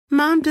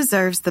Mom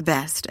deserves the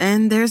best,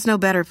 and there's no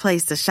better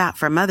place to shop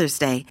for Mother's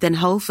Day than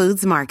Whole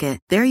Foods Market.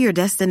 They're your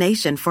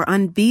destination for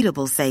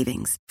unbeatable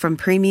savings, from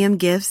premium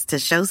gifts to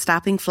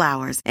show-stopping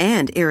flowers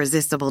and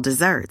irresistible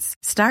desserts.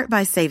 Start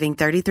by saving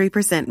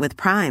 33% with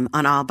Prime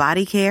on all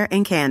body care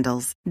and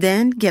candles.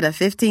 Then get a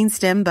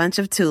 15-stem bunch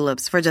of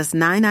tulips for just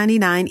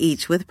 $9.99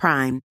 each with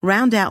Prime.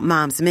 Round out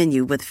Mom's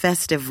menu with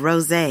festive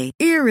rosé,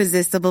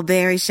 irresistible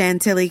berry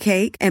chantilly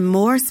cake, and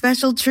more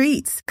special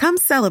treats. Come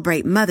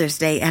celebrate Mother's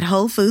Day at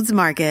Whole Foods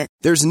Market.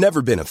 There's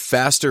never been a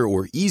faster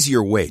or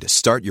easier way to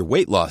start your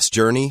weight loss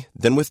journey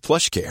than with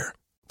PlushCare.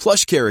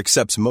 PlushCare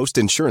accepts most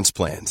insurance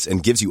plans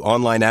and gives you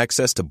online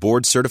access to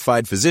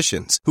board-certified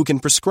physicians who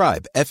can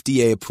prescribe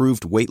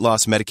FDA-approved weight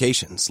loss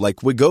medications like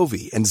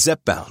Wegovy and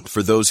Zepbound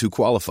for those who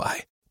qualify.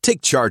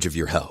 Take charge of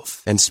your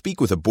health and speak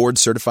with a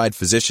board-certified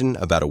physician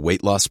about a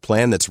weight loss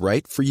plan that's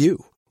right for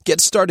you.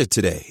 Get started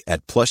today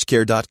at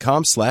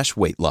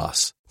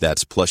plushcare.com/weight-loss.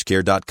 That's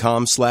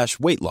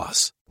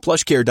plushcare.com/weight-loss.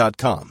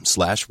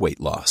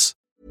 plushcare.com/weight-loss.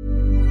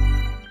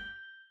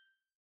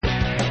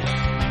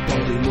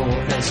 Bobby Moore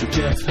and Sir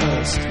Jeff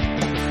Hurst,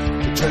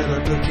 the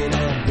trailer looking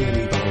at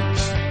Billy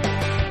Bones, a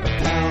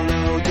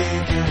Paolo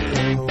Di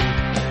Canio,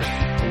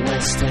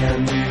 West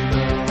Ham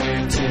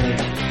United.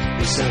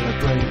 We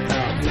celebrate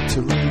our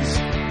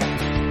victories,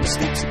 we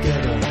stick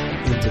together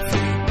in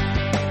defeat.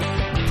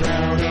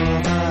 Proud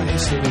of our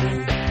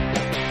history,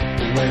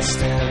 West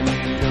Ham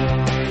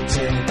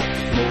United,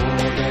 more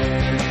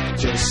than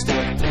just a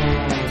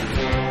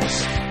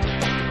podcast,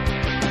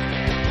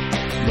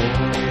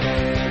 more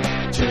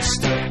than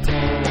just a podcast.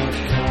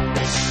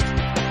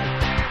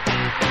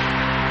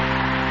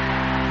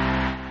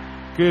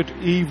 Good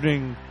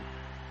evening,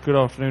 good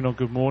afternoon, or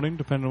good morning,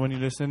 depending on when you're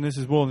listening. This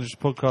is more than just a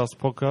podcast.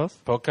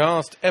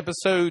 Podcast,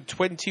 episode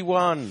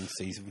 21,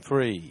 season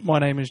 3. My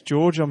name is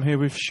George. I'm here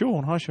with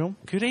Sean. Hi, Sean.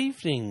 Good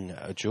evening,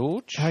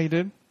 George. How you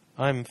doing?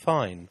 I'm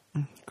fine.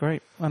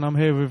 Great. And I'm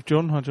here with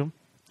John. Hi, John.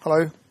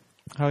 Hello.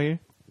 How are you?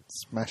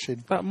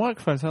 Smashing. That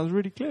microphone sounds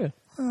really clear.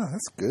 Oh,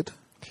 that's good.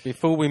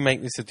 Before we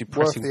make this a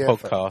depressing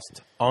Worth the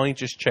podcast, I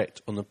just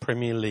checked on the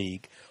Premier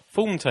League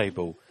form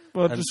table.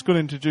 Well, I've just got to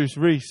introduce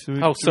Reese.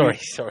 Sorry.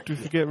 Do we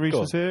forget Reese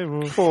was here?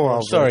 Or?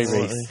 Sorry,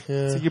 Reese.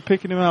 So you're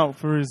picking him out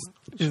for his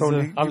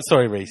I'm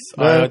sorry, Reese.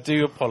 No. I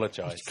do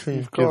apologise.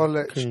 You've got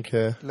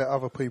to let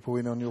other people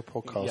in on your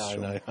podcast.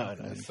 Yeah, I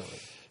know. Sorry.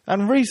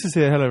 And Reese is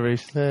here. Hello,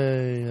 Reese.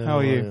 Hey, how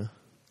are you?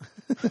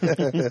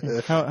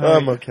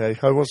 I'm okay.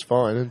 I was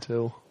fine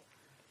until...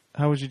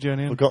 How was your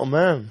journey in? I got a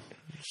man.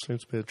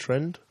 Seems to be a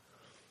trend.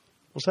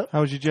 What's that?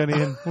 How was your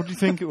journey in? What do you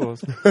think it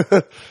was?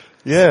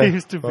 Yeah.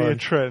 Seems to be a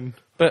trend.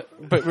 But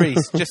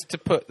Reese, just to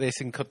put this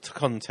in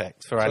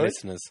context for our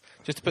listeners,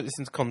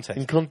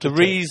 the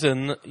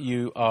reason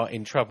you are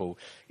in trouble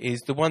is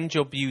the one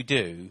job you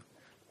do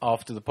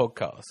after the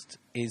podcast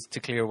is to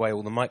clear away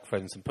all the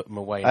microphones and put them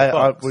away in the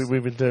box.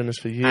 We've been doing this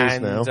for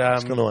years now.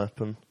 It's going to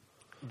happen.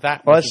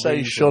 That was the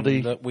reason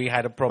shoddy. That we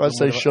had a problem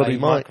with a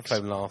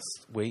microphone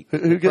last week.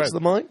 Who gets the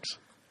mics?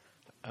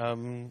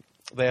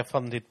 They are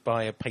funded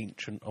by a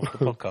patron of the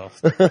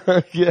podcast.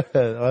 Yeah,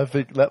 I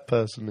think that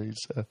person needs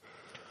to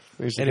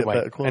get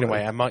better quality.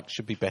 Anyway, our mic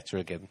should be better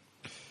again.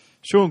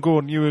 Sean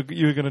Gordon, you were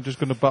going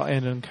to butt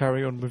in and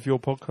carry on with your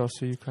podcast,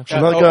 so you can.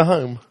 Shall I go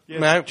home? Yeah.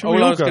 No,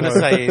 all I was going to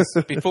say is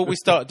before we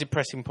start a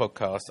depressing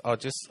podcast, I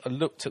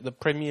looked at the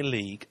Premier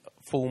League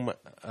form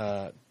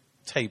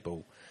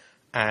table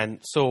and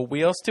saw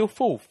we are still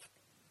fourth.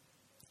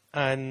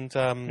 And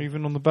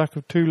even on the back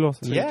of 2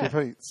 losses. Yeah.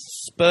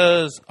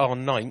 Spurs are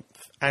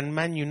 9th and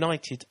Man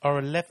United are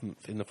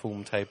 11th in the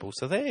form table.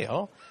 So there you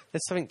are.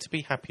 There's something to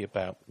be happy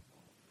about.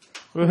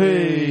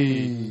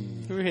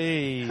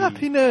 Hooray!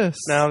 Happiness!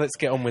 Now let's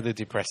get on with the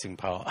depressing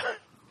part.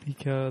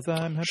 Because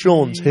I'm happy.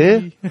 Sean's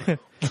here.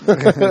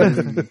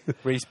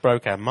 Reese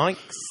broke our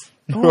mics.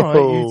 Alright,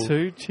 you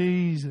two.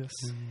 Jesus.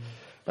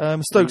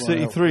 Stoke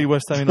City 3,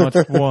 West Ham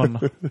United 1.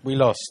 We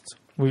lost.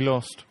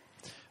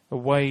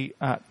 Away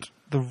at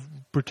the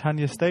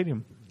Britannia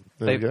Stadium.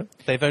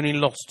 They've only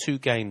lost 2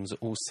 games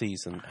all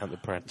season at the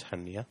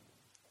Britannia.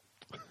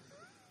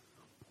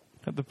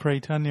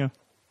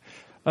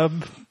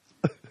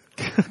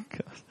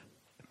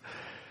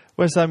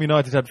 West Ham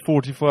United had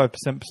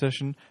 45%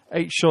 possession,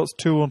 8 shots,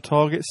 2 on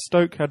target.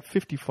 Stoke had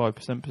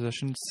 55%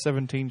 possession,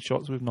 17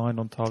 shots with 9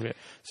 on target.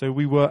 So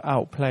we were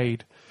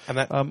outplayed. And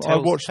that I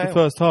watched the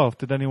first half.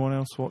 Did anyone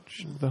else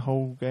watch the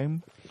whole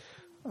game?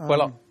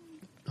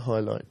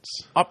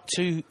 Highlights. Up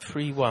to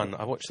 3-1.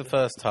 I watched the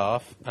first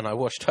half, and I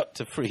watched up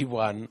to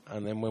 3-1,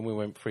 and then when we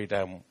went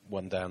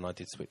 1 down, I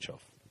did switch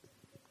off.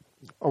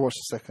 I watched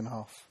the second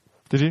half.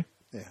 Did you?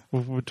 Yeah.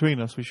 Well, between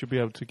us, we should be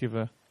able to give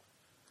a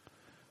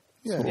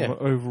sort of an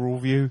overall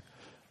view.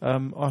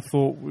 I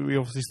thought we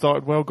obviously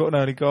started well, got an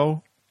early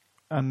goal,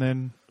 and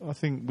then I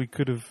think we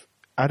could have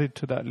added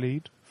to that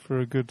lead for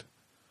a good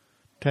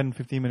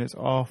 10-15 minutes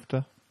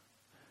after.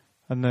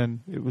 And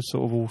then it was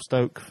sort of all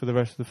Stoke for the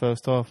rest of the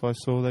first half. I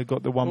saw they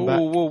got the one back.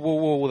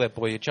 Whoa there,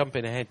 boy. You're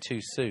jumping ahead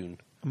too soon.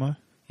 Am I?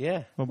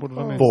 Yeah. Well, what did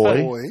I mean?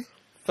 Boy.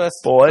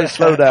 Boy,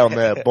 slow down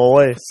there,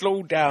 boy.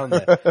 Slow down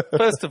there.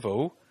 First of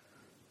all,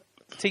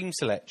 team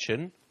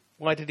selection.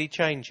 Why did he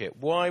change it?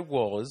 Why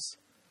was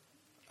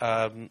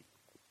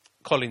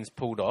Collins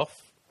pulled off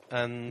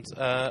and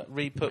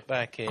re-put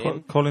back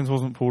in? Collins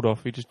wasn't pulled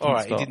off. He just didn't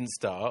start. He didn't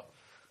start.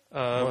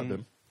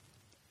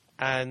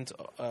 And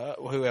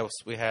who else?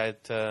 We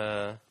had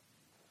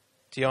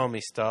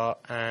Diarmi start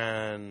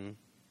and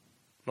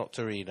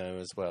Nocturino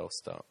as well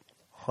start.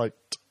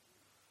 Hyped.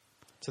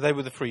 So they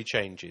were the 3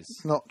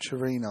 changes.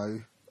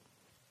 Nocturino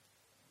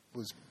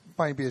was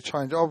maybe a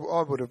change. I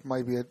would have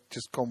maybe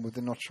just gone with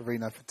the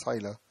Nocturino for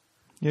Taylor.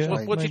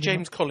 Yeah. What did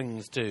James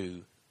Collins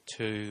do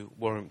to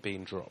warrant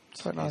being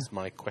dropped? Is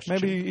my question.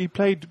 Maybe he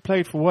played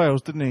for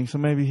Wales, didn't he? So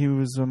maybe he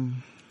was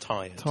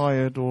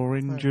tired or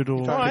injured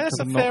or. That's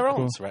a fair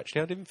answer.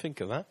 Actually, I didn't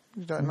think of that.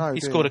 You don't know. He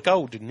scored a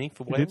goal, didn't he?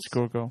 For Wales. He did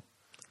score a goal.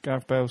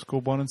 Gareth Bale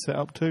scored 1 and set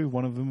up 2.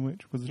 One of them,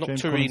 which was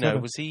James Collins.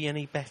 Nocturino, was he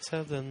any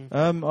better than?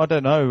 I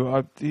don't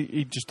know.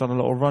 He'd just done a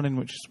lot of running,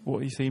 which is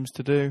what he seems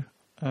to do.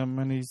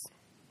 And he's.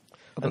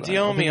 I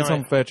think it's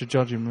unfair to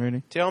judge him,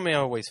 really. Diarmi, I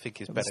always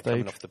think is better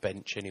coming off the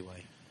bench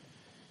anyway.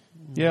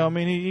 Yeah, I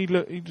mean,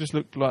 he just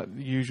looked like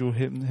the usual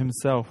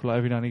himself. Like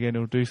every now and again,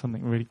 he'll do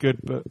something really good,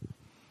 but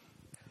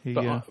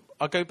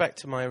I'll go back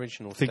to my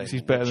original statement. Thinks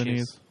he's better than he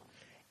is.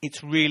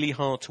 It's really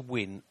hard to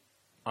win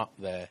up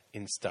there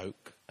in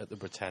Stoke at the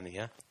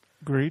Britannia.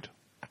 Agreed.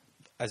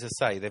 As I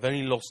say, they've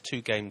only lost 2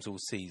 games all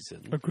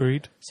season.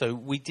 Agreed. So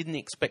we didn't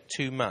expect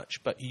too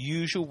much, but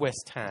usual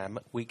West Ham,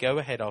 we go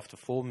ahead after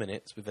 4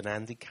 minutes with an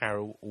Andy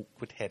Carroll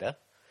awkward header,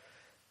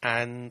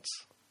 and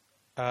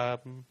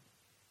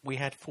we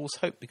had false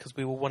hope because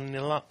we were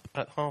 1-0 up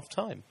at half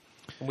time,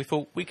 and we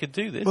thought we could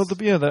do this. Well,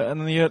 we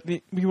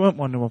weren't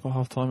 1-0 up at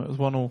half time. It was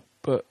 1-1,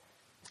 but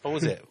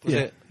was it? Was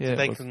it? Yeah. So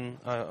they was. can.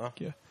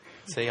 Yeah.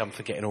 See, I'm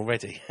forgetting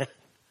already.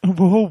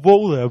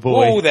 Whoa there, boy.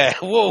 Whoa there.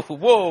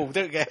 Whoa.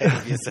 Don't get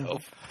ahead of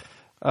yourself.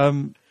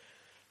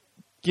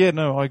 Yeah,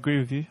 no, I agree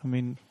with you. I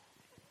mean,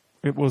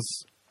 it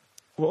was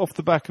off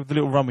the back of the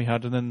little run we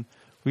had, and then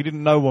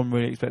no one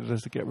really expected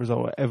us to get a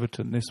result at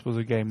Everton. This was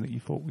a game that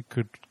you thought we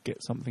could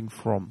get something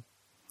from.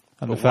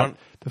 And the fact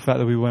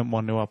that we went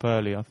 1-0 up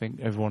early, I think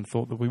everyone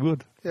thought that we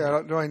would. Yeah,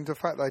 I mean, the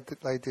fact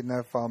they didn't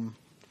have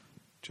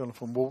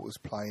Jonathan Walters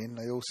playing,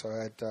 they also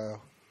had,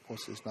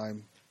 what's his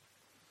name?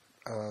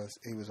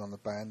 He was on the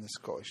band, the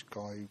Scottish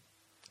guy.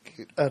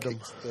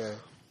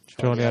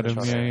 Charlie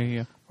Adams,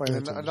 yeah.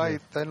 Well,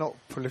 they're not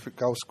prolific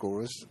goal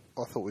scorers.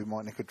 I thought we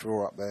might nick a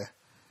draw up there.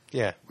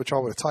 Yeah. Which I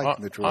would have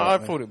taken the draw. I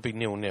thought it would be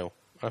 0-0.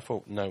 I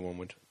thought no one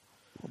would.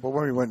 But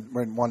when we went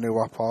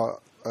 1-0 up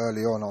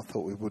early on, I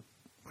thought we would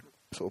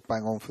sort of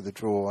bang on for the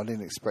draw. I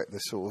didn't expect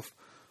this sort of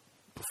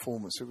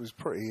performance. It was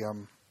pretty, I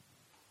don't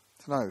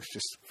know, it was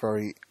just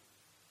very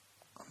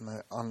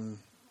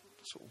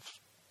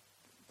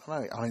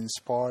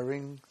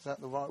uninspiring. Is that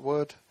the right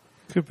word?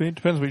 Could be.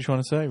 Depends what you're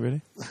trying to say,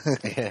 really.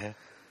 Yeah.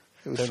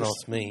 Don't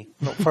ask me.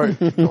 Not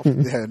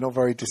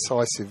very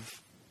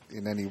decisive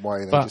in any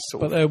way. They just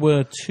sort of there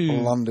were 2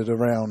 blundered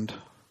around.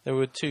 There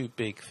were 2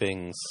 big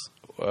things.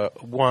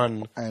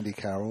 One, Andy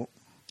Carroll.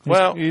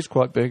 Well, he's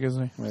quite big,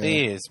 isn't he? Yeah.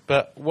 He is,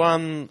 but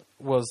one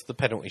was the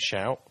penalty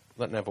shout.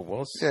 That never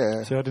was.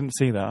 Yeah. See, I didn't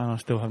see that, and I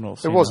still have not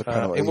seen it. It was that. a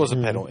penalty. It was a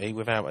penalty,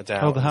 without a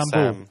doubt. Oh, the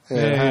handball.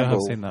 Yeah, I have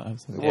seen that.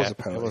 It was a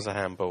penalty. It was a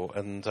handball,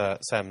 and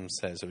Sam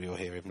says, you'll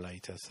hear him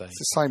later say, it's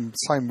the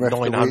same ref.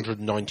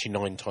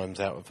 999 times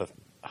out of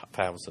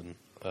 1,000,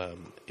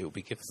 it will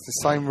be given. It's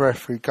the same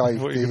ref who gave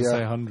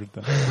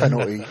the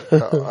penalty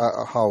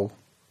at Hull.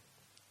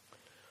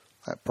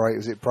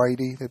 Was it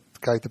Brady? They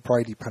gave the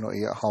Brady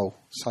penalty at Hull.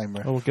 Same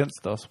ref. Oh,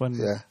 against us when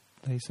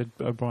they said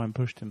O'Brien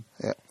pushed him.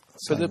 Yeah.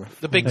 But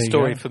the big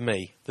story for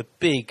me, the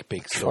big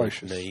story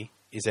for me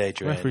is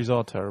Adrian. Referees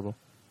are terrible.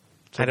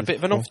 Had a bit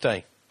of an off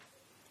day.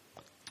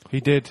 He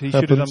did. He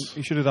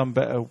should have done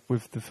better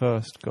with the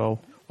first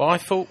goal. Well, I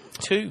thought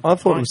too. I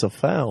thought it was a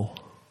foul.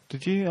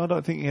 Did you? I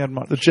don't think he had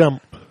much. The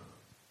jump.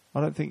 I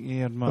don't think he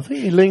had much. I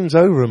think he leans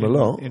over him a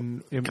lot.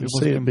 It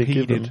wasn't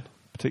impeded,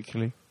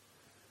 particularly.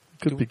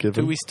 Could be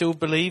given. Do we still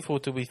believe, or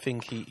do we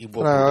think he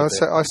wobbled No,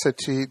 I said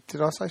to you,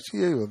 did I say to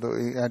you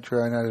that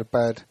Adrian had a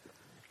bad...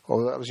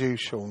 Oh, that was you,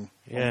 Sean.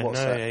 Yeah,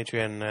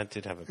 Adrian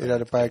did have a bad game. He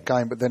had a bad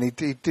game, but then he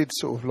did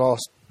sort of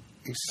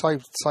he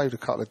saved a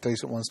couple of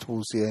decent ones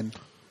towards the end.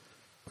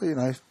 But, you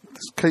know,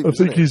 I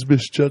think he's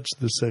misjudged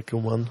the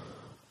second one.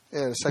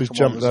 Yeah, the second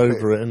one. He's jumped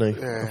over it, isn't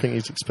he? Yeah. I think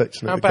he's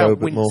expecting it How to go a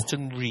bit more. How about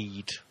Winston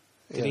Reid?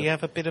 Did he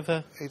have a bit of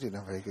a... He didn't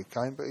have a very good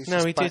game, but he's No,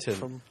 just he back didn't.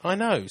 from... I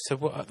know. So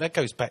that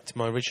goes back to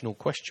my original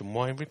question.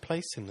 Why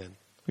replace him then?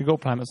 We've got a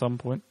plan at some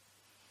point.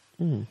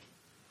 Maybe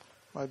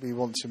he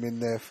wants him in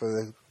there for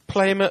the...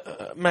 Play him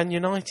at Man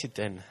United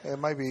then. Yeah,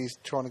 maybe he's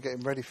trying to get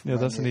him ready for Man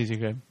that's an easy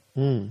game.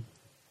 Yeah,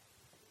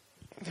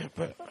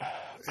 but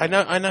I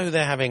know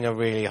they're having a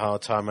really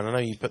hard time, and I know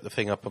you put the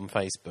thing up on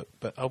Facebook,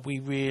 but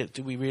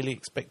do we really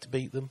expect to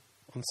beat them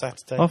on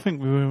Saturday? I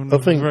think we were I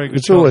think very good.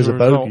 It's always a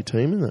bogey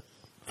team, isn't it?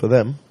 for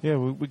them. Yeah,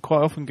 we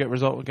quite often get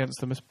result against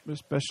them,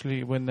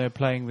 especially when they're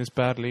playing this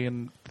badly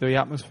and the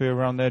atmosphere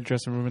around their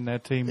dressing room and their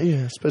team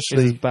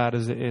especially is as bad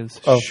as it is.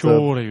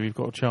 Surely we've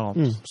got a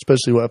chance.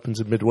 Especially what happens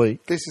in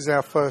midweek. This is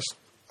our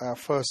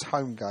first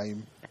home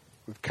game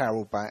with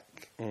Carroll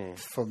back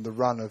from the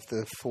run of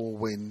the 4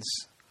 wins.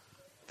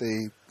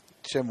 The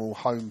general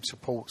home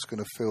support's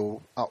going to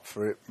feel up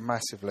for it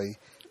massively.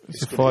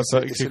 It's a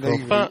 5:30 It's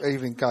an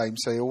evening game,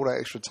 so all that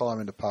extra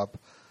time in the pub,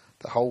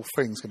 the whole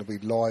thing's going to be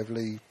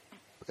lively,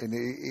 and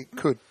it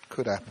could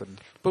happen.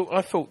 But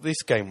I thought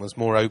this game was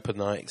more open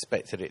than I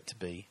expected it to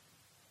be.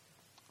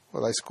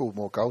 Well, they scored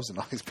more goals than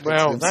I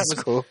expected them to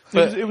score.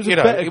 But it was a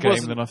better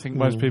game than I think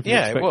most people expected.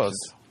 Yeah, it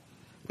was.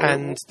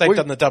 And they've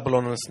done the double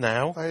on us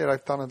now. Oh, yeah,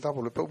 they've done a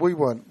double, but we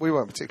weren't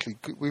particularly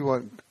good. We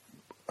weren't.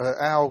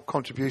 Our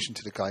contribution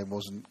to the game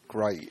wasn't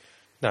great.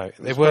 No,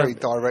 they were very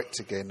direct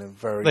again and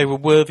very. They were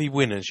worthy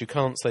winners. You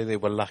can't say they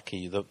were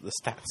lucky. The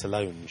stats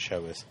alone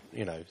show us,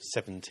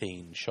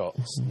 17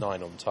 shots,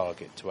 9 on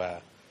target to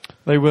our.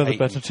 They were the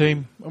better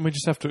team, and we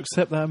just have to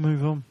accept that and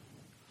move on.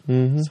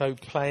 Mm-hmm. So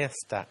player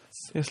stats.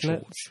 Yes,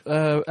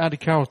 let's. Andy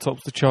Carroll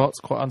tops the charts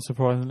quite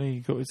unsurprisingly. He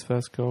got his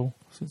first goal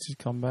since he's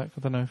come back.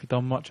 I don't know if he'd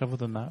done much other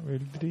than that,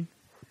 really, did he?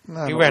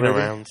 No, he ran really.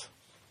 around.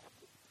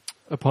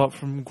 Apart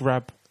from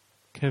grab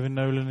Kevin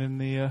Nolan in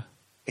the.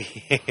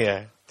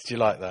 Yeah. Did you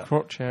like that?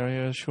 Crotch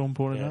area, as Sean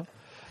pointed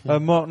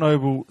out. Mark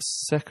Noble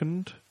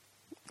second.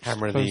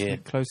 Hammer of the year.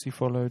 Closely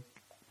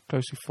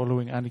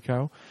following Andy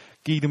Carroll.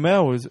 Guy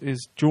Demel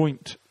is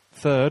joint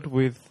third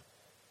with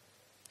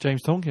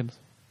James Tompkins.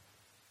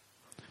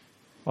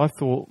 I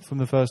thought from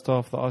the first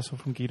half that I saw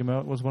from Guy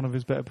Demel it was one of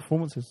his better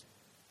performances.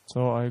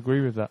 So I agree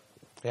with that.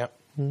 Yep.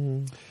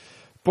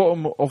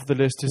 Bottom of the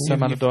list is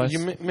Sam Allardyce.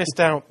 You missed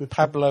out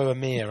Pablo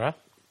Amira.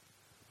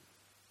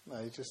 No,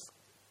 you just...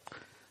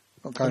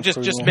 I'm just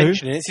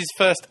mentioning it's his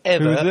first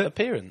ever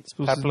appearance.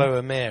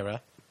 Pablo Amira.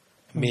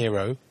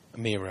 Amiro.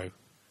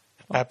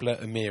 Pablo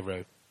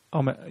Amiro.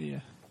 Yeah.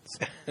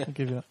 I'll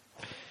give you that.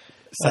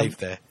 Saved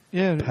there.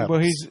 Yeah, Perhaps.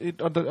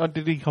 Well,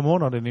 did he come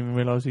on? I didn't even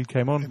realise he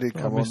came on. He did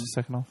come I missed on. the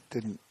second half.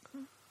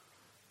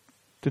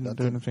 Didn't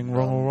do anything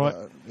wrong, all right.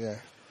 Yeah.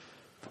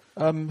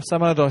 Sam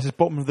Allardyce is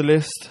bottom of the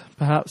list,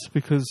 perhaps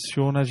because,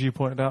 Sean, as you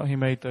pointed out, he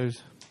made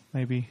those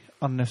maybe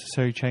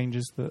unnecessary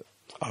changes that...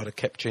 I'd have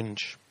kept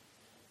Ginge.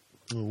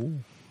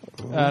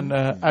 And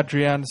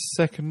Adrian's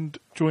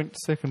joint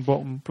second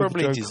bottom.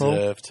 Probably Joe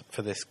deserved Cole.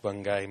 for this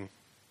one game.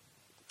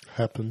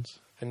 Happens.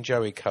 And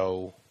Joey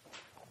Cole.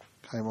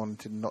 Came on,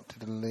 did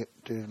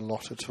a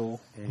lot at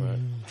all.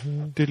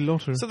 Did a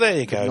lot of... So there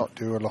you go. Did not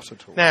do a lot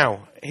at all.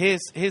 Now,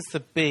 here's the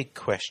big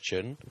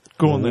question.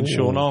 Go on then,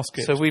 Sean, ask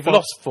it. So we've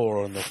lost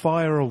 4 on the...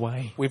 Fire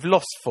away. We've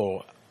lost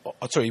 4.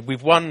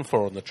 We've won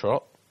 4 on the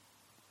trot.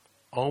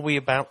 Are we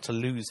about to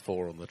lose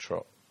 4 on the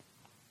trot?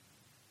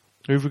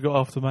 Who have we got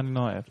after Man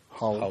United?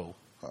 Hull.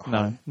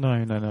 No,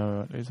 we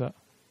won't lose that.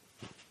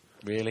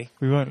 Really?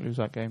 We won't lose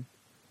that game.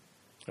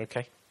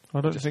 Okay.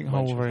 I don't think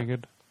Hull are very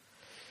good.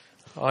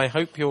 I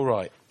hope you're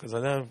right, because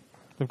I know...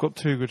 They've got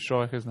 2 good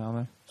strikers now,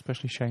 though,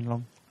 especially Shane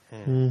Long.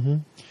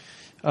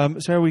 Mm-hmm.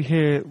 Shall we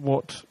hear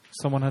what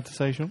someone had to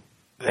say, Sean?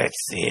 Let's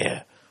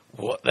hear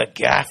what the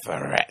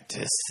gaffer had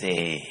to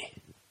say.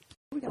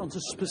 We get on to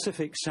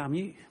specifics, Sam.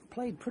 You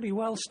played pretty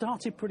well,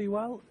 started pretty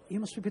well.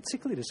 You must be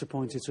particularly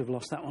disappointed to have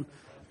lost that one.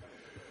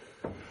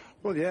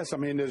 Well, yes. I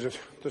mean, there's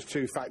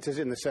 2 factors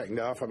in the second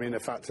half. I mean, the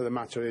fact of the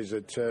matter is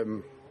that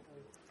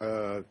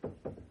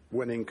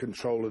when in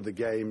control of the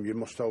game, you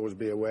must always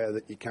be aware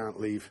that you can't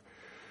leave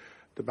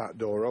the back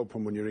door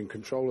open when you're in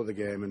control of the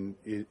game. And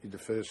the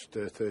first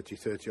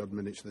 30 odd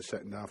minutes of the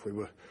second half,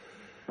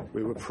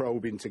 we were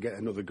probing to get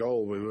another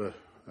goal. We were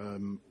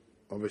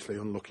obviously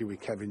unlucky with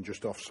Kevin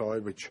just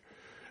offside, which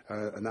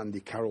and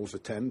Andy Carroll's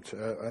attempt,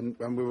 and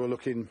we were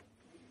looking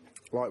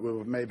like we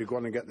were maybe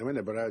going to get the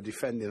winner, but our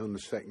defending on the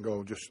second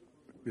goal just,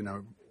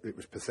 it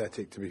was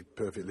pathetic, to be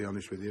perfectly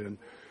honest with you,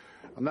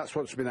 and that's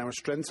what's been our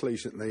strength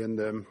recently,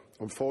 and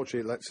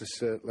unfortunately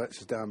it lets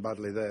us down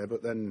badly there.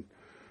 But then,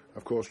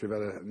 of course, we've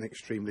had an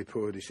extremely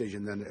poor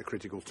decision then at a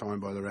critical time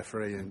by the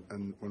referee,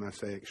 and when I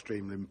say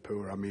extremely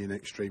poor, I mean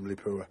extremely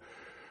poor.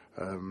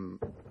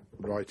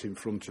 Right in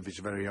front of his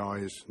very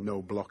eyes,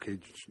 no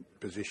blockage,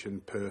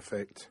 position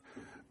perfect,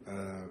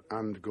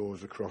 and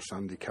goes across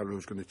Andy Carroll,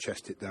 who's going to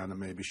chest it down and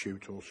maybe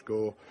shoot or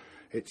score.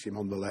 Hits him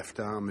on the left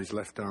arm, his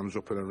left arm's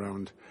up and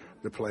around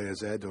the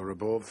player's head or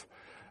above.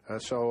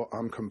 So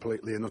I'm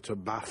completely and utter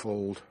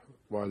baffled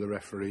why the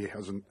referee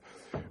hasn't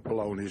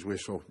blown his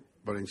whistle.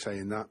 But in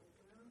saying that,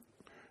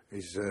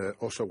 he's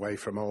us away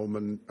from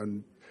home,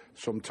 and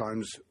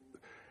sometimes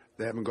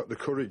they haven't got the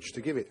courage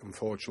to give it,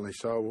 unfortunately.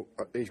 So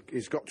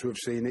he's got to have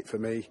seen it for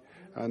me.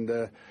 And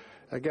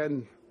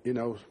again,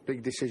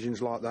 big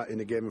decisions like that in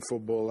a game of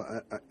football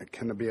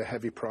can be a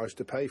heavy price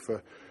to pay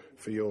for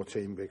your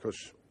team,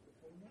 because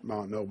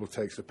Mark Noble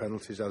takes the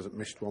penalties, hasn't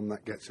missed one.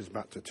 That gets us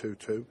back to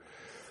 2-2.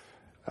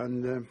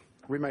 And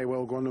we may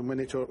well go on and win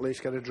it, or at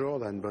least get a draw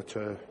then. But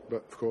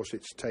of course,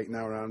 it's taken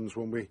our hands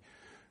when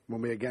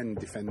we again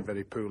defend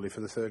very poorly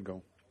for the third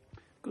goal.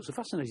 Because the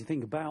fascinating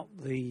thing about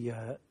the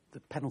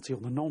penalty, or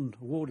the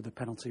non-award of the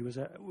penalty, was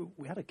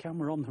we had a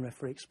camera on the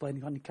referee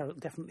explaining Andy Carroll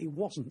definitely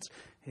wasn't.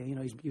 You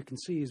know, you can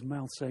see his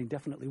mouth saying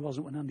definitely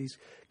wasn't when Andy's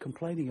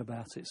complaining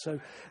about it. So,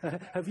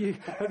 have you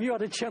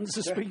had a chance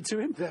to speak to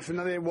him?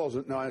 Definitely it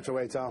wasn't. No, I had to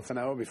wait half an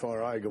hour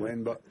before I go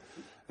in, but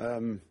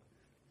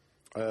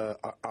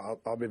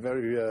I'll be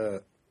very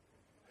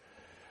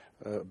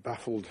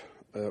baffled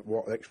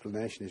what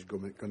explanation he's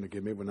going to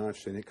give me when I've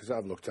seen it, because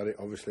I've looked at it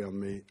obviously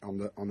on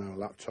our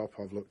laptop.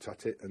 I've looked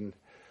at it, and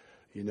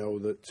you know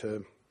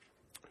that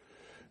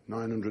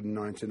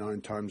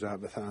 999 times out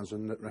of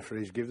 1,000 that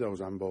referees give those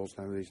handballs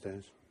now these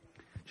days.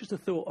 Just a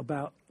thought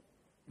about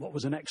what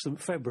was an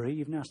excellent February.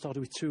 You've now started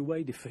with 2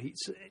 away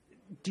defeats.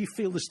 Do you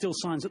feel there's still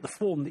signs that the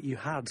form that you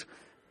had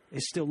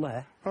is still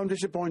there? I'm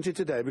disappointed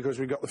today because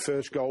we got the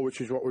first goal,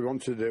 which is what we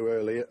wanted to do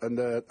earlier, and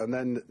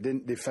then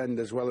didn't defend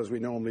as well as we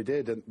normally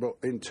did. But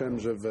in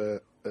terms of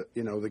the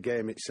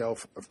game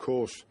itself, of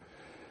course,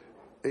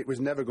 it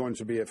was never going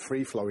to be a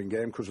free-flowing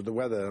game because of the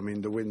weather. I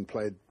mean, the wind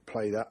played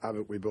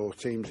havoc with both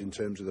teams in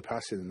terms of the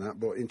passing and that.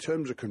 But in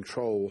terms of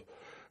control,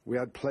 we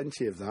had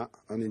plenty of that,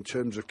 and in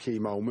terms of key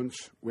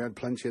moments, we had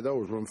plenty of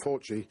those. But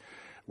unfortunately,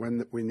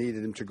 when we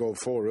needed him to go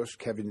for us,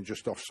 Kevin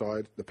just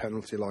offside, the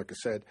penalty, like I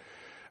said.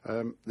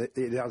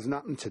 It hasn't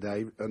happened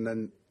today, and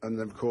then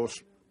of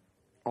course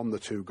on the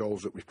 2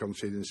 goals that we've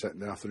conceded in the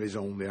second half, there is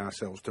only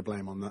ourselves to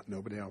blame on that,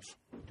 nobody else.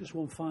 Just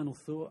one final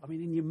thought. I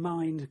mean, in your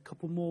mind, a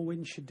couple more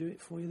wins should do it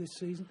for you this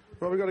season?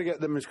 Well, we've got to get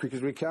them as quick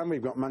as we can.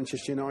 We've got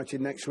Manchester United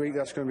next week.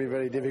 That's going to be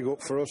very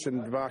difficult for us. In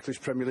the Barclays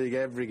Premier League,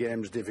 every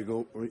game's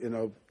difficult. You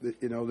know,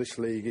 this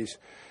league is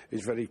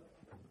very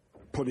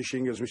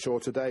punishing, as we saw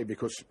today,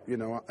 because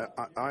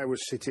I was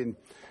sitting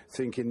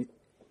thinking,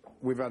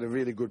 we've had a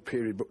really good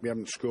period, but we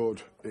haven't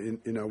scored.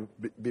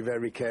 Be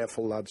very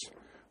careful, lads.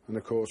 And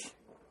of course,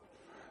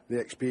 the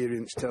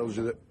experience tells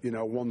you that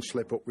one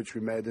slip up which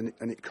we made, and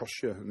it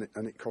cost you,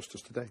 and it cost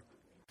us today.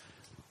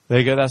 There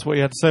you go. That's what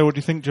you had to say. What do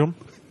you think, John?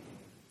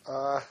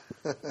 Yeah,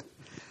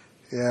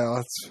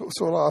 I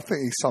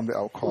think he summed it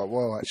up quite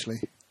well.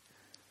 Actually,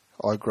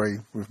 I agree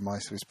with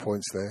most of his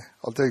points there.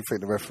 I do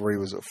think the referee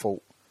was at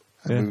fault,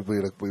 and we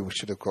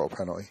should have got a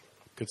penalty.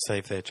 Good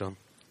save there, John.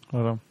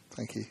 Well done.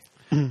 Thank you.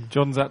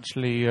 John's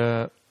actually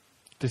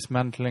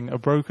dismantling a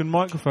broken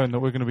microphone that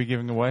we're going to be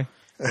giving away.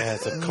 Yeah,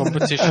 it's a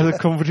competition. As a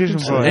competition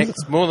prize.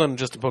 It's more than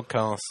just a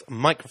podcast, a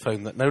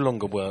microphone that no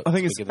longer works. I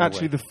think it's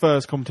actually the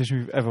first competition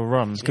we've ever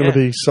run. It's going to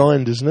be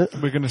signed, isn't it?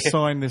 We're going to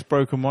sign this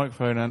broken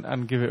microphone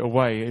and give it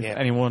away if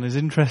anyone is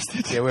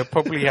interested. Yeah, we'll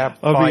probably have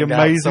find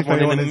out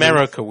someone in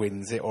America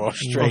wins it, or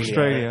Australia.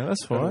 Australia,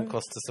 that's fine. It will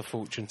cost us a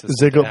fortune to. Has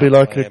there got to be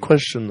like a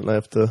question that they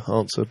have to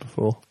answer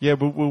before? Yeah,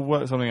 but we'll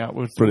work something out.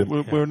 We'll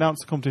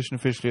announce the competition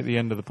officially at the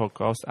end of the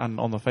podcast and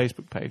on the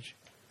Facebook page.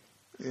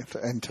 You have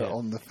to enter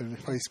on the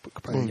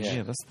Facebook page.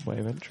 Yeah, that's the way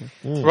of entry.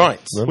 Right.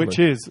 Which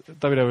is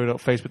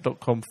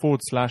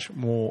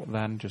www.facebook.com/more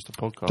than just a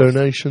podcast.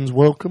 Donations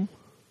welcome?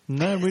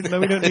 No, we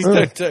don't need we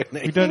don't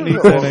need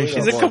donations.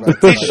 donations. It's a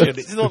competition.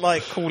 It's not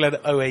like call an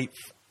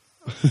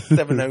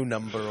 0870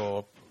 number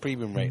or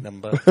premium rate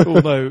number.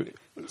 Although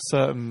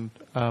certain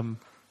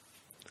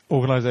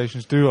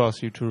organisations do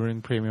ask you to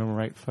ring premium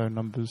rate phone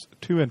numbers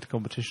to enter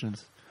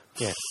competitions.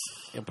 Yes,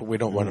 but we're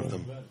not one of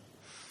them.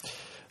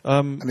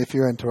 And if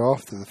you enter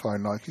after the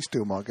phone line, you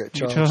still might get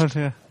charged.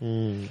 Yeah.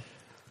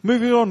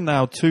 Moving on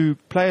now to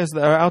players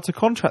that are out of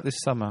contract this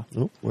summer.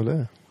 Oh, we're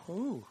there.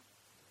 Ooh.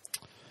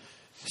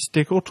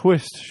 Stick or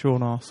twist,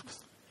 Sean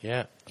asks.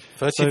 Yeah.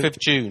 30th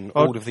June,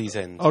 all of these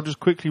end. I'll just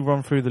quickly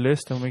run through the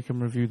list and we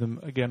can review them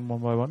again one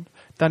by one.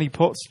 Danny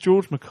Potts,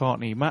 George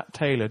McCartney, Matt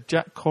Taylor,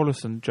 Jack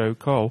Collison, Joe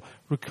Cole,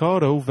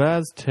 Ricardo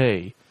Vaz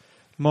T,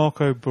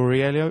 Marco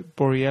Borriello.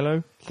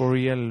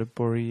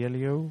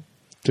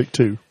 Tick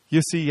 2.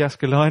 Jussi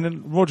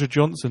Jääskeläinen, Roger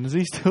Johnson, is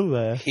he still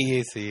there? He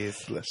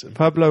is. Bless him.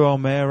 Pablo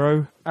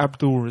Almero,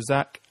 Abdul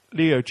Razak,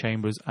 Leo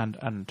Chambers, and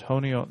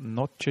Antonio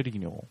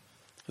Nocerino.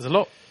 There's a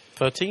lot.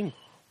 13.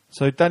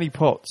 So Danny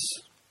Potts,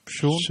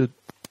 Sean?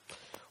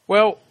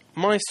 Well,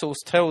 my source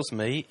tells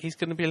me he's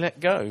going to be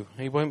let go.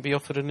 He won't be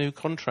offered a new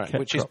contract,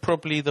 which is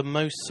probably the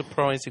most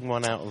surprising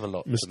one out of the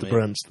lot. Mr.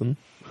 Branston.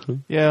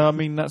 Yeah, I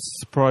mean, that's a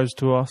surprise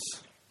to us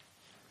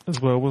as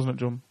well, wasn't it,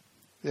 John?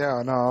 Yeah,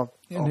 I know.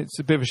 And it's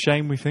a bit of a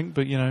shame, we think,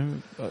 but,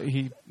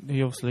 he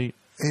obviously...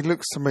 He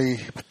looks to me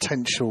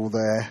potential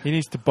there. He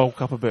needs to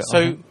bulk up a bit.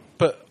 So,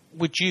 but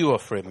would you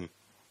offer him?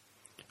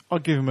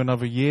 I'd give him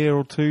another year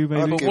or two,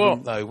 maybe. But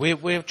what, though?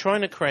 We're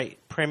trying to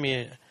create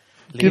Premier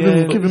Give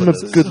him a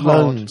good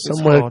loan.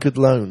 Somewhere good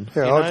loan.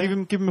 Yeah,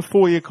 I'd give him a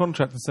 4-year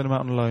contract and send him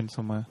out on loan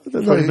somewhere.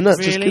 Not even that.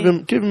 Just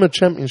give him a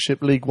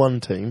Championship League One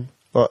team,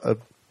 like a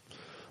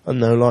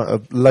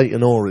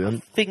Leyton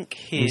Orient. I think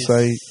and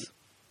say,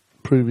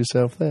 prove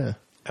yourself there.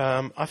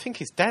 I think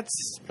his dad's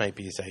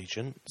maybe his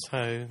agent.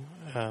 So,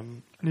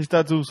 and his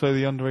dad's also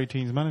the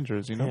under-18s manager,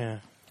 is he not? Yeah.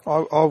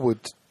 I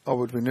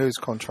would renew his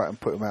contract and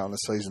put him out on a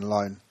season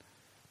loan.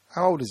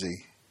 How old is he?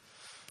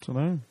 I don't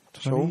know.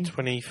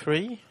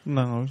 23?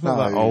 No, he's not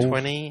that old.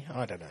 20?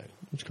 I don't know.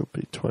 He's got to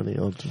be 20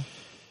 odd.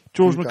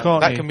 George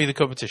McCartney. That can be the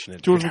competition.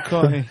 George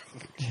McCartney.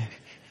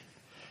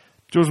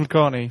 George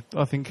McCartney,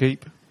 I think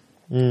keep.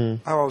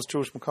 How old's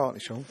George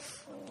McCartney, Sean?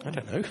 I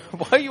don't know.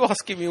 Why are you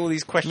asking me all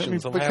these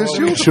questions? Because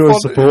you're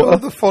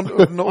the font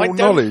of all I don't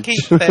knowledge.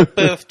 keep their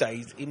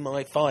birthdays in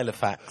my file of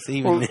facts,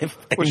 even if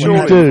well, anyone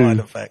has surely- a file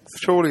of facts.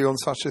 Surely on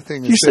such a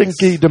thing as You sent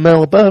this, Guy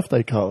DeMel a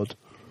birthday card.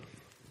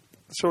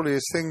 surely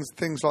as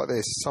things like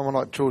this, someone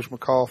like George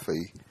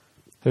McCarthy,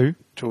 Who?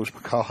 George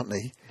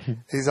McCartney,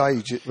 his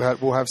age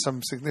will have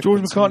some significance.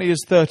 George McCartney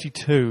is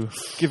 32.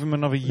 Give him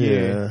another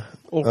year. Yeah,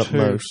 Or at two.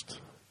 most.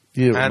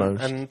 Year at And,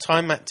 most. and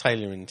tie Matt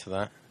Taylor into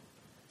that.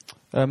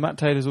 Matt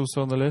Taylor's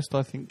also on the list.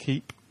 I think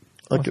keep.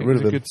 I'd I get think rid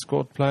he's of a him. good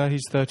squad player.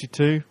 He's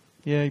 32.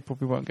 Yeah, he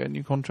probably won't get a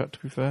new contract, to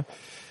be fair.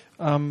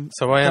 So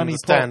I Danny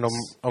understand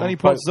Potts, on Danny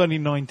both- Potts is only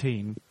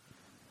 19.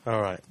 All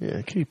right.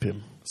 Yeah, keep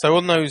him. So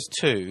on those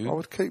I two,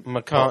 would keep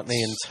McCartney Potts.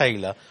 and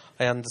Taylor,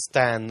 I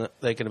understand that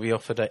they're going to be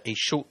offered a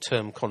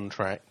short-term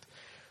contract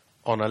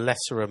on a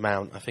lesser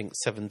amount, I think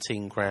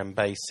 17 grand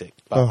basic,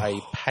 but a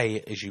pay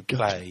it as you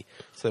play.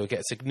 So they'll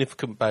get a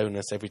significant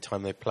bonus every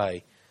time they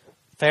play.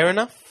 Fair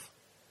enough?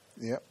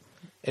 Yep.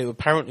 It would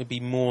apparently be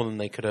more than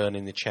they could earn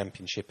in the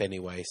Championship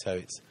anyway, so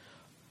it's,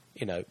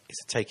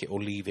 it's a take it or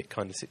leave it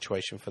kind of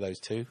situation for those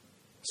two.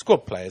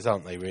 Squad players,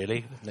 aren't they,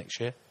 really, next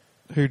year?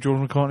 Who,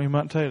 George McCartney and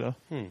Matt Taylor?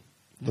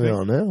 They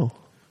are now.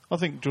 I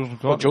think George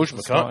McCartney. Well, George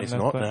McCartney's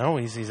not now.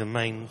 He's a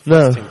main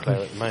No. first-team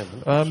player at the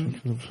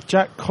moment.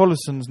 Jack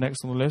Collison's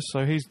next on the list,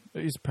 so he's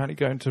apparently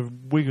going to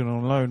Wigan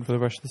on loan for the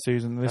rest of the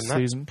season. And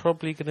that's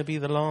probably going to be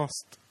the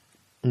last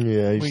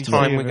Yeah, he's see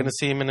time him we're going to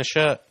see him in a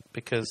shirt,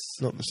 because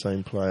not the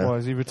same player. Why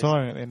is he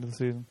retiring at the end of the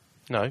season?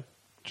 no,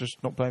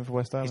 Just not playing for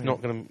West Ham. he's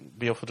not going to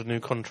be offered a new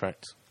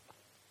contract.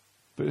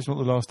 But it's not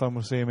the last time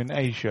we'll see him in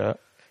a shirt.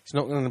 It's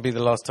not going to be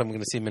the last time we're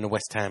going to see him in a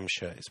West Ham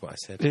shirt, is what I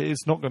said.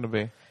 It's not going to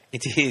be.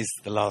 It is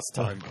the last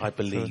time, I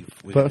believe.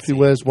 we're But gonna if he see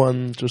wears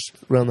one just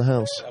round the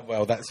house. him.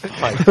 Well, that's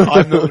fine.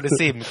 I'm not going to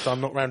see him because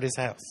I'm not round his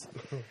house.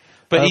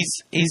 But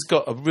he's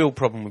got a real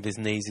problem with his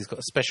knees. He's got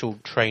a special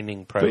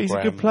training But program. he's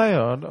a good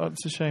player.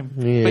 It's a shame.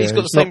 Yeah, But he's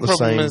got the same not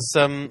problem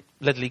same. as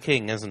Ledley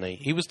King, hasn't he?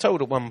 He was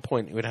told at one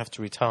point he would have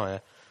to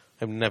retire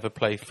and never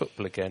play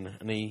football again.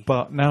 And he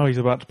But now he's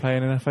about to play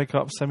in an FA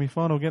Cup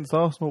semi-final against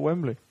Arsenal at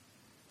Wembley.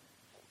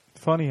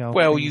 Funny how.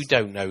 Well, things- you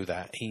don't know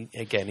that. He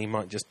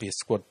might just be a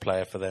squad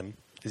player for them.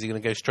 Is he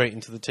going to go straight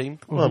into the team?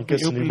 Well, I'm he'll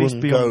guessing at he least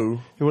wouldn't be go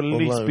on, he will at on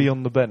least loan. be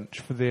on the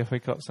bench for the FA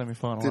Cup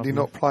semi-final. Did I he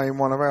not play in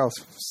one of our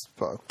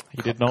cup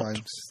He did not.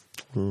 games?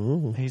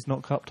 Ooh. He's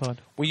not cup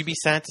tied. Will you be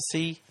sad to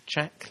see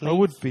Jack leave? I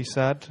would be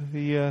sad.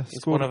 He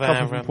scored one a of couple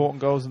our, of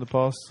important goals in the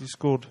past. He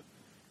scored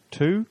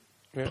 2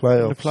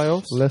 Playoffs. in the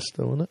playoffs.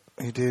 Leicester, wasn't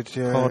it? He did,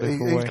 yeah. Cardiff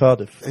away.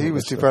 Cardiff. He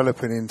was Leicester.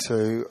 developing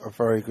into a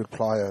very good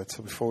player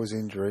before his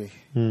injury.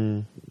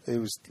 Hmm. He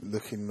was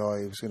looking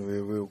like he was going to be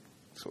a real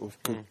sort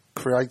of good,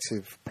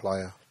 creative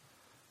player.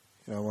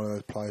 You know, one of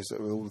those players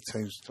that with all the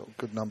teams, sort of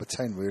good number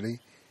 10, really.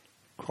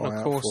 Cry And of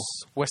out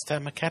course, West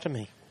Ham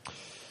Academy.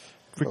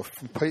 for. Well,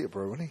 from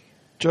Peterborough, wasn't he?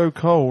 Joe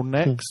Cole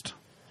next.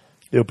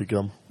 He'll be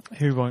gone.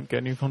 Who won't get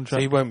a new So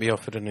contract? he won't be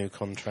offered a new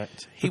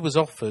contract. He was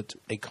offered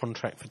a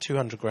contract for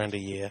 200 grand a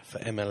year for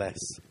MLS,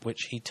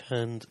 which he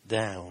turned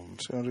down.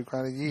 200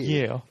 grand a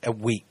year. Yeah. A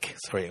week.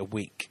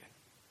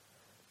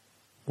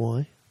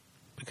 Why?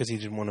 Because he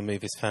didn't want to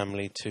move his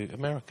family to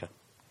America.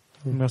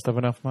 He must have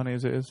enough money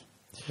as it is.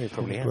 He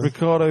probably has.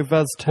 Ricardo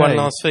Vazte. One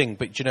last thing,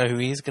 but do you know who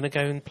he's going to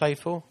go and play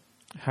for?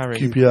 Harry.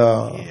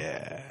 QPR.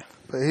 Yeah.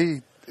 But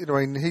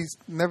he's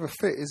never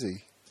fit, is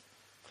he?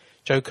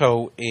 Joe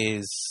Cole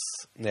is,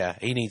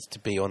 he needs to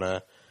be on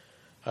a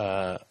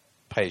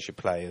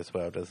pay-as-you-play as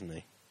well, doesn't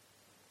he?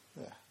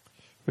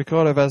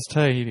 Ricardo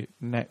Vazte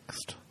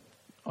next.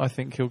 I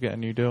think he'll get a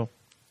new deal.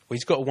 Well,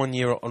 he's got a 1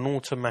 year on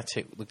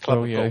automatic. The club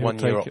have got a he'll 1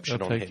 year take it, option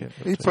he'll on take him.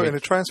 it. He put in a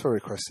transfer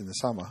request in the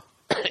summer.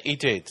 He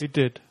did. He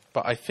did.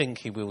 But I think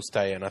he will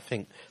stay, and I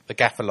think the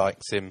gaffer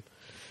likes him,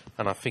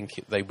 and I think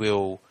they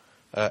will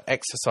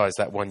exercise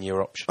that 1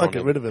 year option I'd on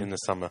get him rid of him. in the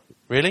summer.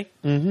 Really?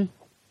 Mm-hmm.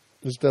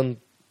 He's done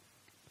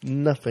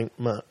nothing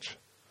much.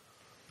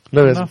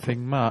 No, he hasn't.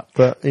 Nothing much.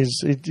 But he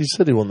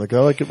said he wanted to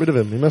go. I'd get rid of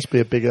him. He must be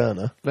a big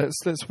earner. Let's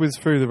whiz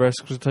through the rest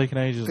because it's taking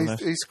ages on this.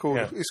 He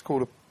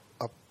scored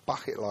a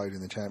bucket load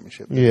in the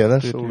championship. Yeah,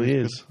 that's Good, all good, he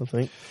good. is, I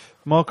think.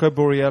 Marco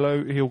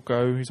Borriello, he'll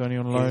go. He's only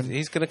on loan.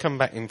 He's going to come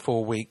back in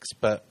 4 weeks,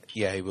 but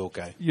yeah, he will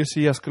go.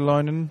 Jussi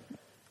Jääskeläinen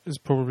is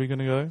probably going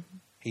to go.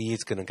 He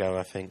is going to go,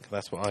 I think.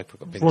 That's what I've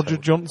been Roger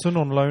told. Johnson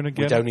on loan We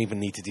again. don't even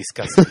need to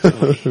discuss it,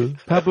 do we?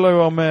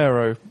 Pablo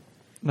Almero.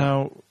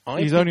 Now, I've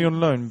he's been- only on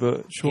loan,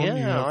 but Sean, you Yeah,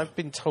 have- I've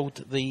been told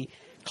that the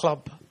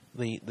club,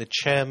 the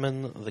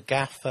chairman, the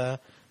gaffer,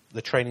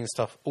 the training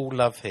staff all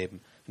love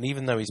him. And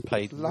even though he's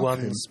played Love one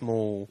him.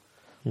 small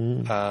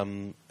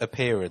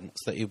appearance,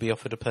 that he'll be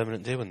offered a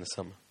permanent deal in the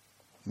summer.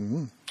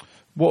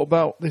 What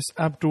about this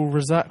Abdul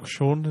Razak,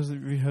 Sean? Have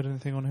you heard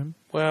anything on him?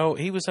 Well,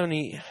 he was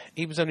only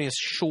a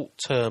short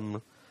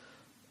term,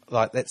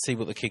 like, let's see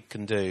what the kid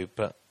can do.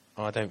 But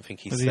I don't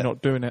think Is he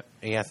not doing it?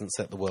 He hasn't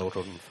set the world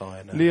on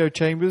fire. No. Leo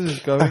Chambers is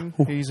going.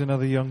 He's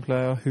another young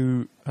player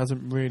who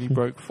hasn't really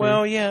broke through.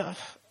 Well, yeah,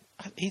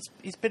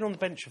 he's been on the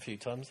bench a few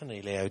times, hasn't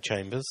he, Leo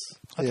Chambers?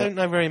 I don't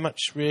know very much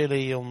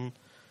really on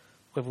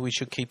whether we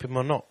should keep him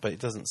or not, but it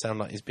doesn't sound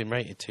like he's been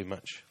rated too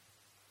much.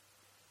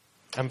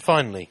 And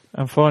finally,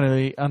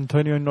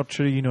 Antonio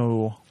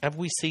Nocerino. Have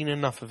we seen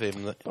enough of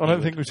him? I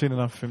don't think we've seen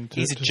enough of him.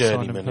 He's a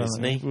journeyman,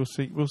 isn't he? We'll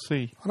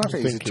see. I don't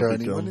think he's a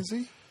journeyman, is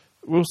he?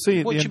 We'll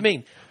see. What do you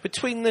mean?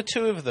 Between the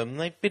two of them,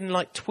 they've been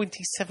like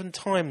 27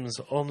 times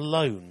on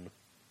loan.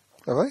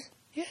 Have they?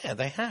 Yeah,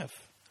 they have.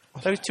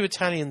 Those two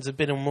Italians have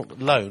been on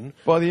loan.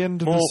 By the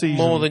end of the season,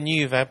 more than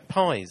you've had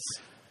pies.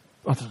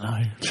 I don't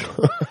know.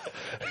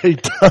 He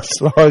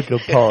does like a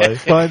pie.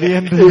 By the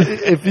end of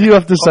if you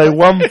have to say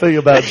one thing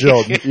about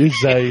John, you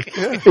say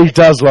he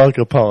does like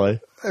a pie.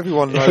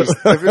 Everyone knows.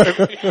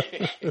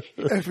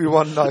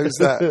 Everyone knows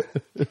that.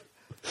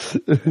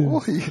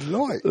 What are you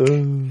like?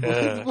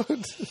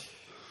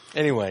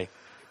 Anyway,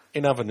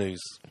 in other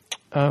news,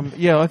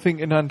 I think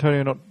in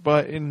Antonio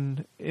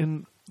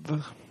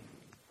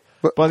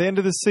by the end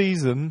of the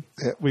season,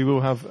 we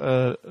will have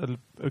a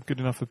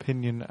good enough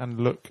opinion and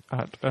look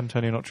at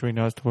Antonio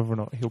Nocerino as to whether or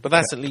not he'll. But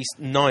that's at least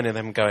 9 of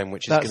them going,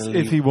 which is going to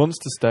leave. If he wants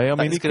to stay, I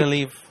mean, he's going to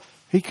leave.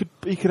 He could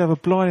have a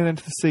blinding end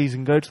to the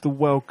season, go to the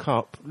World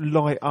Cup,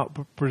 light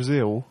up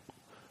Brazil,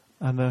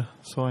 and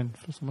sign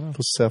for someone else.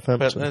 For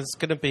Southampton. But there's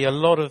going to be a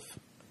lot of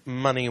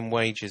money and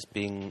wages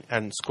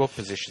and squad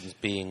positions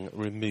being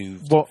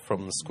removed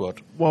from the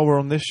squad. While we're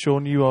on this,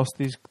 Sean, you asked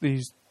these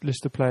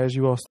list of players.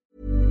 You asked.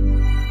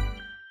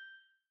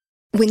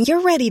 When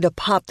you're ready to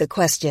pop the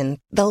question,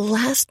 the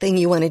last thing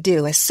you want to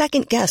do is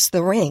second-guess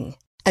the ring.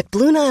 At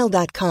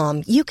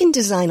BlueNile.com, you can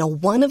design a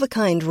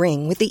one-of-a-kind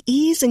ring with the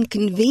ease and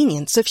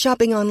convenience of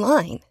shopping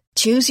online.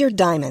 Choose your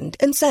diamond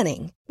and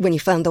setting. When you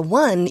find the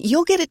one,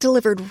 you'll get it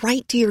delivered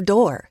right to your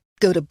door.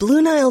 Go to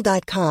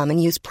BlueNile.com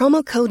and use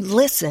promo code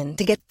LISTEN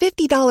to get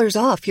 $50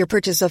 off your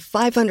purchase of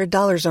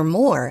 $500 or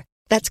more.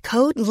 That's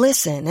code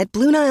LISTEN at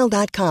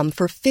BlueNile.com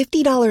for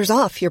 $50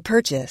 off your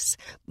purchase.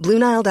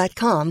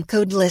 BlueNile.com,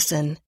 code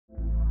LISTEN.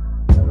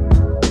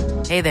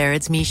 Hey there,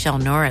 it's Michelle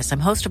Norris. I'm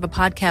host of a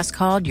podcast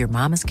called Your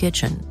Mama's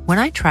Kitchen. When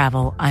I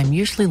travel, I'm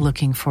usually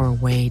looking for a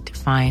way to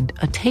find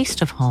a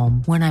taste of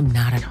home when I'm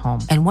not at home.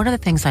 And one of the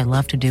things I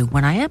love to do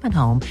when I am at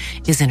home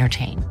is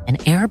entertain. And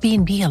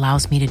Airbnb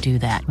allows me to do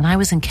that. When I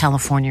was in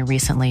California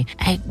recently,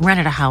 I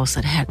rented a house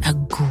that had a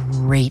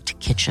great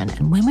kitchen.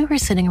 And when we were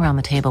sitting around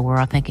the table, we're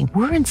all thinking,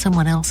 we're in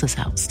someone else's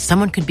house.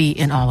 Someone could be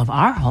in all of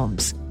our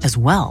homes as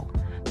well.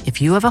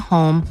 If you have a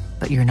home,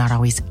 but you're not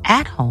always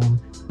at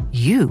home,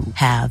 you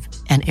have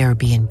an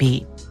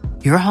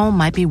Airbnb. Your home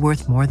might be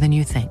worth more than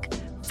you think.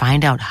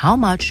 Find out how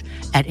much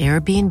at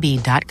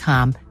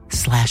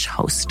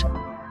airbnb.com/host.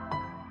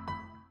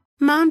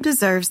 Mom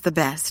deserves the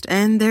best,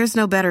 and there's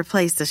no better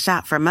place to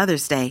shop for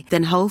Mother's Day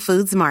than Whole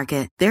Foods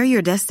Market. They're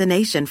your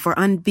destination for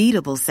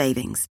unbeatable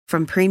savings,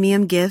 from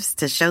premium gifts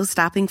to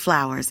show-stopping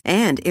flowers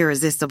and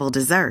irresistible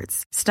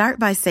desserts. Start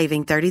by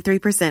saving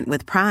 33%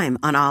 with Prime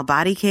on all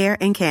body care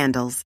and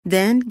candles.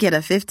 Then get a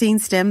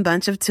 15-stem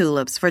bunch of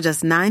tulips for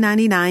just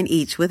 $9.99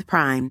 each with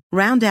Prime.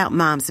 Round out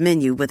Mom's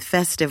menu with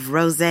festive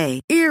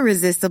rosé,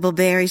 irresistible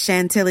berry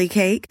chantilly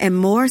cake, and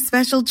more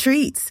special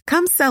treats.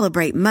 Come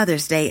celebrate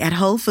Mother's Day at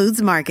Whole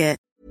Foods Market.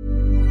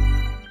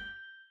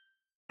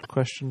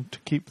 Question: to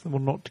keep them or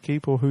not to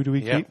keep, or who do we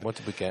keep? What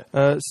did we get?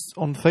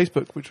 On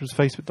Facebook, which was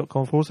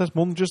facebook.com/More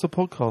Than Just a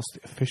Podcast,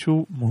 the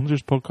official More Than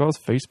Just Podcast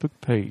Facebook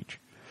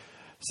page.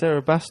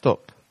 Sarah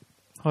Bastock,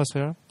 hi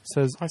Sarah,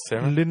 says, hi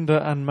Sarah.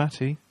 Linda and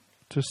Matty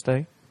to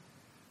stay.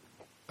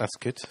 That's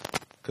good.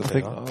 I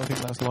think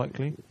that's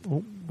likely.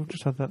 Oh, we've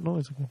just had that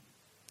noise again.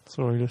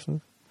 Sorry,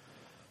 listeners.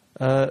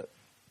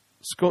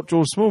 Scott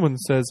George Smallman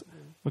says,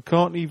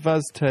 McCartney,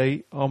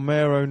 Vazte,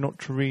 Armero,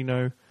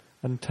 Nocerino,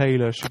 and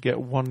Taylor should get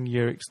 1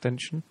 year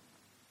extension.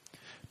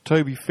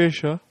 Toby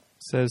Fisher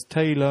says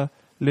Taylor,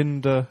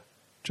 Linda,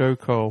 Joe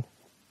Cole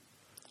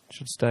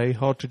should stay.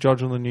 Hard to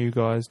judge on the new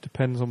guys.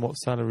 Depends on what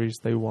salaries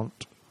they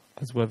want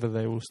as whether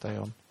they will stay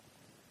on.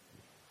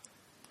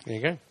 There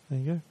you go. There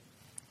you go.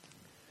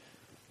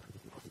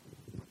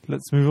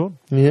 Let's move on.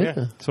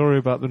 Yeah. Sorry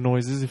about the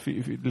noises. If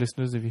you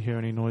listeners, if you hear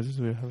any noises,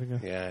 we're having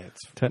a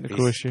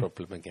technical issue.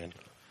 Problem again.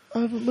 I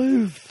haven't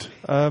moved.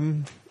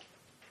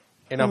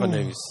 In other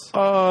news.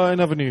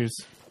 In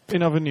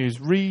other news,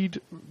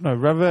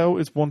 Ravel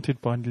is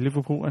wanted by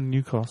Liverpool and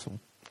Newcastle.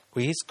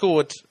 Well, he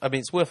scored,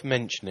 it's worth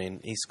mentioning,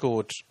 he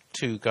scored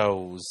 2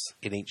 goals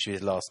in each of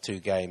his last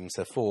 2 games,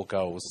 so 4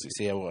 goals. You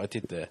see what I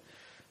did there?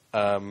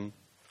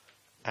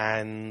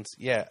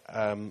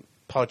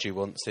 Pardew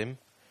wants him,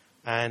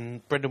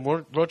 and Brendan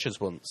Rodgers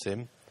wants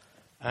him,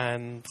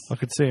 and... I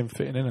could see him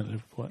fitting in at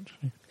Liverpool,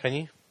 actually. Can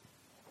you?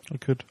 I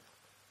could.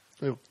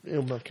 He'll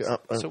muck it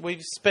up. So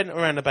we've spent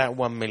around about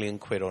 £1 million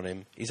on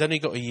him. He's only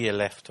got a year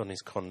left on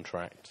his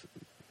contract.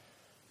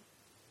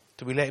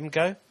 Do we let him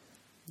go?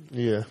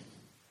 Yeah.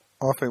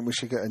 I think we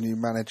should get a new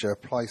manager,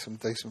 play some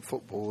decent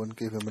football, and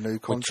give him a new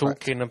contract. We're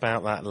talking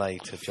about that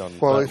later, John.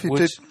 Well, if you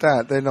did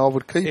that, then I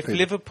would keep him. If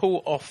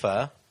Liverpool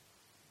offer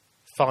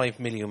 £5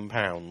 million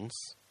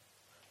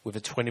with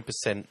a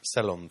 20%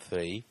 sell-on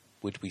fee,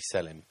 would we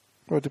sell him?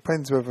 Well, it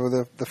depends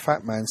whether the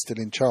fat man's still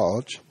in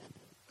charge,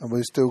 and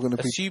we're still going to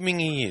be. Assuming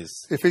he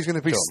is. If he's going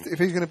to be, John. if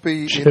he's going to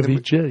be Chevy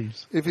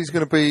Chase. If he's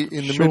going to be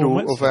in the middle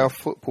of our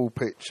football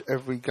pitch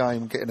every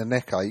game, getting a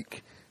neck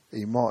ache,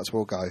 he might as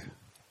well go.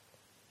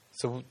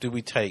 So do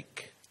we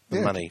take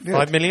the money?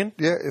 5 million?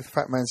 Yeah, if the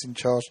fat man's in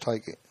charge,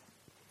 take it.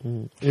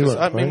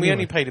 I mean, we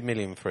only paid $1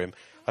 million for him.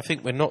 I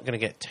think we're not going to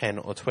get 10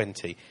 or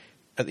 20.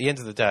 At the end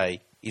of the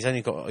day, he's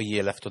only got a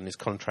year left on his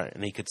contract,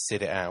 and he could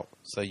sit it out.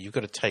 So you've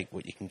got to take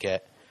what you can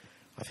get.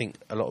 I think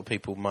a lot of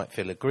people might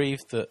feel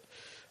aggrieved that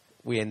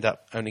we end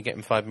up only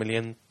getting 5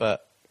 million,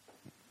 but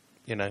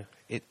you know,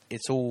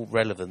 it's all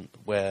relevant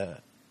where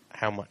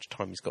how much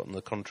time he's got on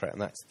the contract,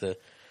 and that's the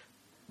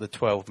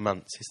 12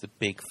 months is the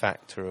big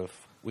factor of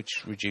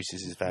which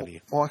reduces his value.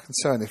 My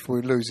concern, if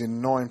we're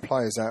losing 9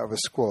 players out of a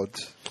squad,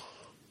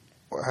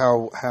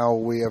 how are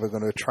we ever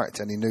going to attract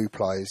any new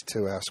players to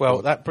our squad?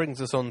 Well, that brings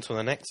us on to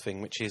the next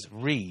thing, which is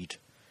Reed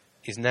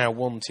is now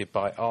wanted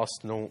by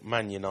Arsenal,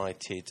 Man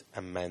United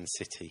and Man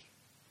City.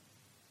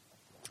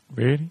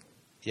 Really?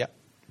 Yep.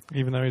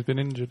 Even though he's been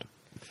injured?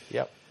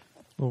 Yep.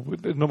 Well,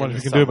 there's not much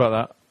we can do about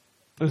that.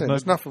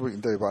 There's nothing we can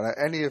do about that.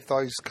 Any of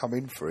those come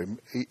in for him,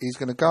 he's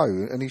going to go,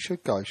 and he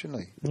should go,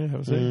 shouldn't he? Yeah, that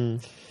was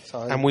it.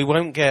 So, and we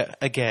won't get,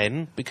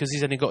 again, because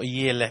he's only got a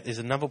year left, there's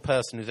another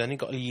person who's only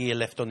got a year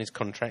left on his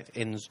contract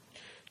in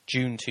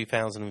June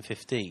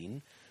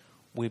 2015.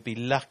 We'd be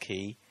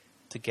lucky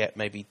to get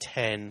maybe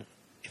 10,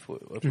 if we're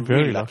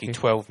really lucky,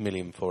 12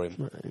 million for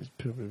him. It's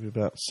probably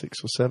about 6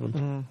 or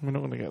 7. We're not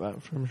going to get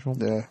that from Sean.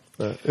 Yeah.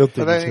 But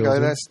there you go,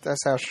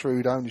 that's our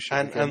shrewd ownership.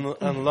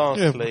 And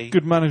lastly...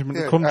 good management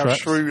of contracts.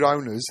 Our shrewd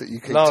owners that you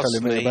keep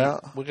telling me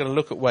about. We're going to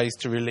look at ways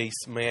to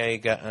release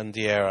Maega and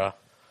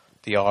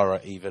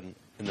Diarra even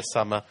in the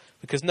summer,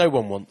 because no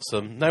one wants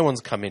them. No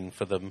one's come in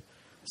for them.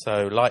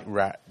 So, like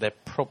Rat, they're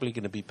probably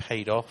going to be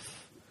paid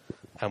off,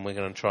 and we're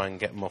going to try and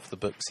get them off the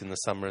books in the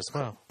summer as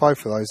well.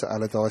 Both of those are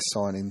Allardyce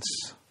signings.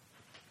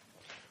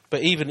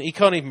 But he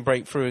can't even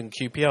break through in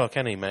QPR,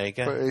 can he,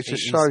 Maega? But it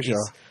just shows you.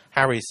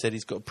 Harry said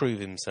he's got to prove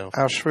himself.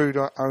 Our shrewd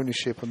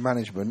ownership and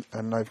management,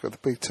 and they've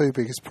got the two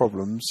biggest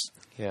problems.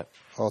 Yeah,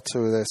 are 2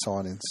 of their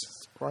signings.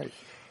 It's great.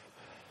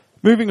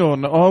 Moving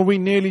on, are we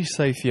nearly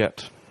safe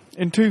yet?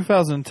 In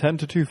 2010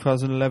 to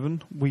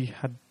 2011, we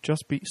had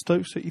just beat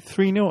Stoke City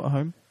 3-0 at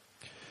home.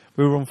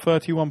 We were on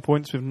 31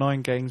 points with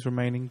 9 games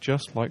remaining,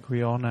 just like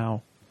we are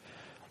now.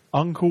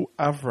 Uncle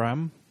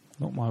Avram,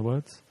 not my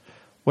words,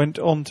 went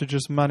on to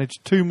just manage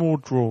 2 more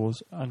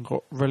draws and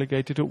got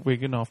relegated at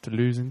Wigan after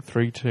losing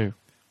 3-2.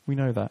 We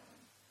know that.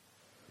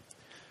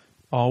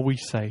 Are we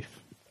safe?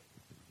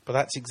 But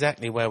that's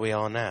exactly where we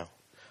are now.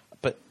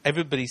 But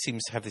everybody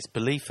seems to have this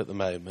belief at the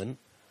moment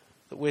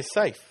that we're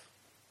safe.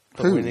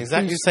 But we're in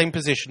exactly the same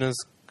position as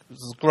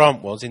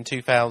Grant was in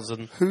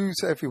 2000. Who's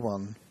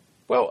everyone?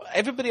 Well,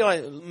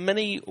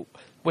 many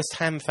West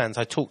Ham fans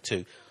I talk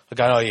to are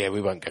going, oh yeah,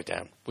 we won't go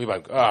down. We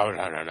won't,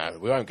 no,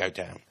 we won't go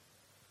down.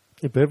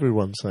 Yeah, but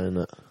everyone's saying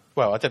that.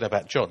 Well, I don't know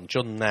about John.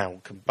 John now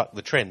can buck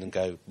the trend and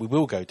go, we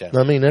will go down.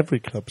 I mean, every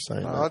club's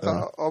saying that.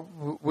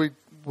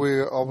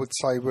 I would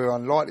say we're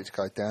unlikely to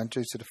go down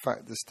due to the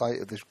fact the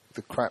state of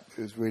the crap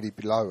is really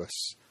below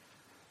us.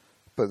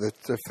 But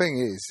the thing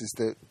is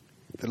that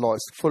the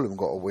likes of Fulham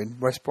got a win,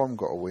 West Brom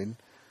got a win,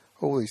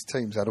 all these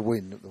teams had a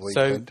win at the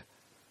weekend.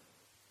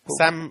 So,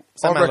 Sam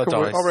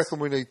Allardyce... I reckon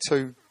we need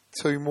two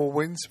more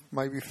wins,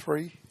 maybe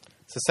 3.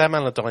 So Sam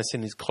Allardyce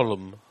in his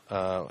column,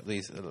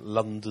 these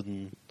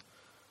London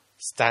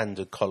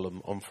Standard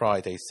column on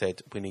Friday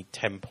said we need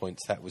 10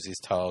 points. That was his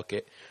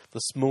target.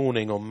 This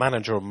morning on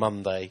Manager on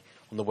Monday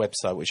on the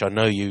website, which I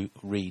know you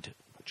read,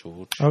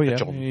 George. Oh yeah,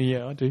 John,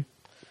 yeah, I do.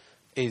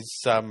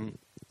 Is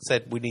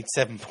said we need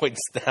 7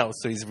 points now,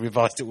 so he's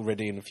revised it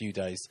already in a few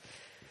days.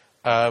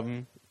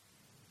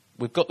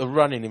 We've got the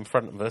running in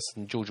front of us,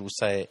 and George will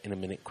say it in a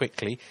minute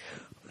quickly.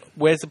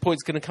 Where's the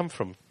points going to come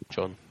from,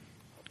 John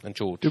and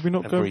George? Did we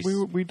not go?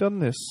 We done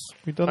this.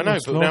 I know,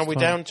 but now we're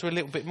down to a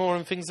little bit more,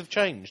 and things have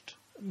changed.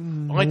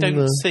 I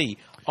don't see.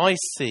 I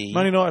see.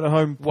 Man United at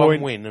home, one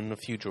point. win and a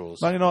few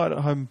draws. Man United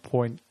at home,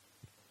 point.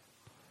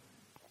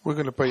 We're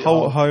going to beat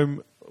Hull at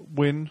home,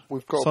 win.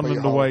 We've got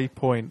Sunderland away,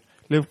 point.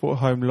 Liverpool at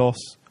home, loss.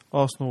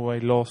 Arsenal away,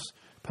 loss.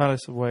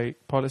 Palace away.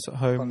 Palace at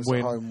home,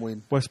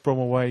 win. West Brom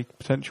away,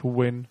 potential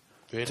win.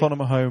 Really?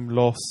 Tottenham at home,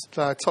 loss.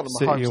 No, Tottenham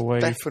City at home, away,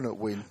 definite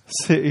win.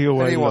 City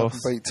away, Anyone loss.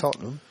 can beat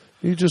Tottenham.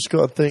 You just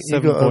got to think.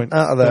 7 points.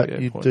 Out of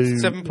that, you points. do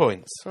 7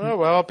 points. Oh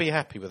well, I'll be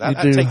happy with that. You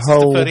That do takes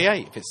us to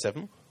 38 if it's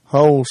 7.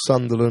 Hull,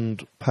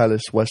 Sunderland,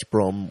 Palace, West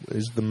Brom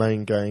is the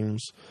main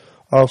games.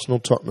 Arsenal,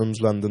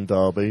 Tottenham's London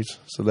derbies,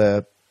 so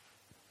that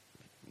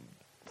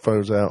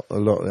throws out a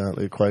lot out of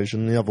the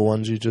equation. The other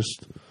ones, you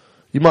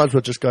might as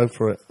well just go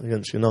for it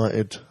against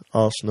United,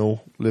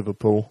 Arsenal,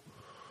 Liverpool,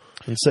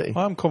 and City.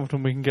 I'm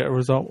confident we can get a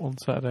result on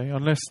Saturday,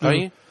 unless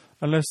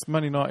Unless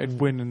Man United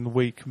win in the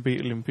week and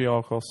beat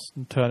Olympiacos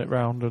and turn it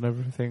round and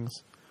everything's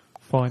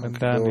fine and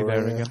dandy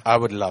there again. I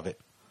would love it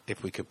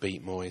if we could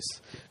beat Moyes.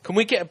 Can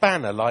we get a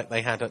banner like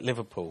they had at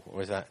Liverpool,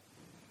 or is that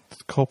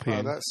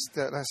copying? But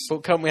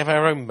can't we have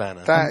our own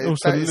banner?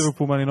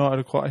 Liverpool Man United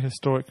are quite a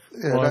historic.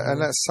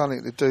 And that's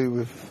something to do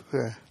with.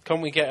 Yeah.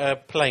 Can't we get a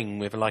plane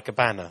with like a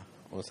banner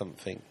or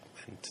something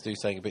and to do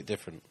something a bit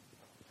different?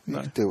 You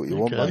can do what you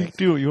want, mate. You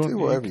do what you want. Do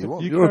whatever you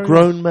want. You're a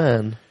grown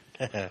man.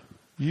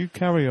 You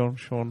carry on,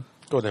 Sean.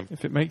 Go on then.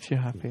 If it makes you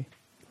happy.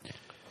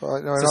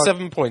 Right, so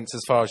 7 points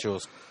as far as you're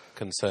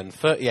concerned.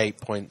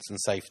 38 points and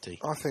safety.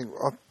 I think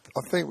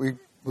we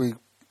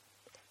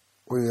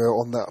are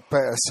on the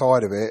better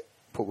side of it,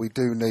 but we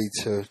do need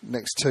to.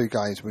 Next 2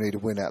 games, we need to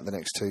win out the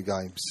next 2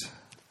 games.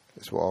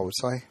 Is what I would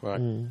say.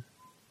 Right.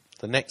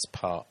 The next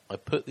part, I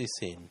put this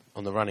in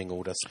on the running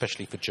order,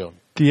 especially for John.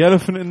 The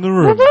elephant in the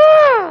room.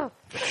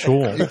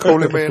 Sean. You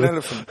calling me an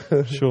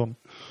elephant? Sean.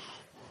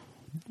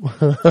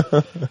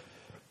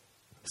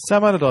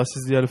 Sam Allardyce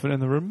is the elephant in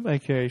the room,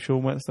 a.k.a.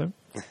 Sean Whetstone.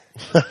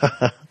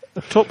 A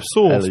top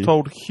source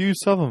told Hugh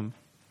Southam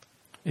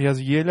he has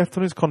a year left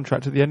on his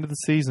contract at the end of the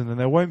season and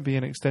there won't be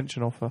an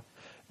extension offer.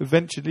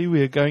 Eventually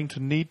we are going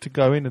to need to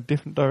go in a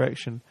different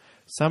direction.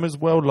 Sam is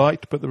well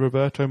liked, but the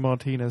Roberto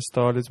Martinez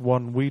style is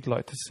one we'd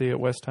like to see at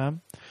West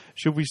Ham.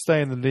 Should we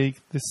stay in the league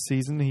this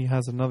season, he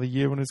has another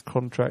year on his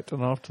contract,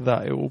 and after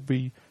that it will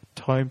be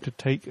time to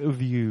take a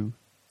view.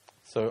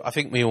 So I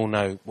think we all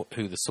know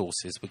who the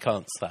source is. We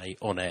can't say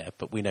on air,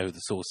 but we know who the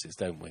source is,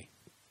 don't we?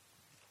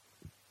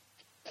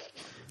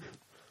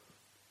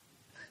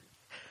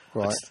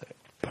 Right.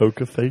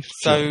 Poker face.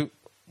 So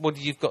what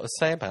do you've got to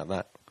say about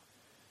that,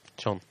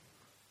 John?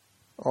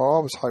 Oh, I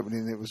was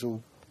hoping it was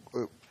all.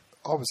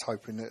 I was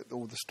hoping that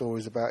all the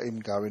stories about him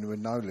going with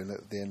Nolan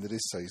at the end of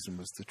this season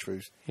was the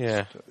truth.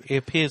 Yeah, it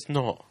appears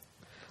not.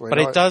 But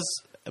it does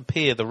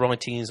appear the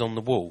writing is on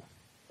the wall.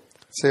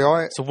 See,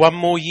 so 1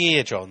 more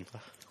year, John.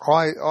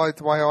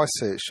 The way I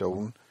see it,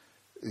 Sean,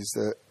 is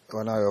that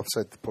I know I've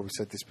probably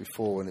said this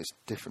before, and it's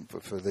different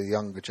for the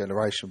younger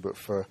generation. But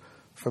for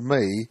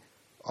me,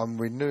 I'm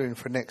renewing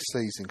for next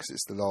season because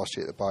it's the last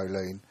year at the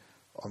Boleyn.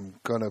 I'm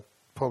gonna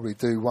probably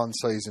do 1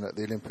 season at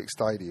the Olympic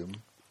Stadium.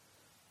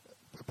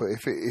 But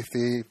if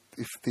the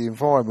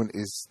environment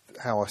is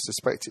how I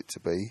suspect it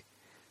to be,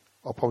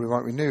 I probably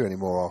won't renew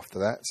anymore after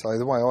that. So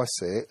the way I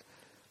see it,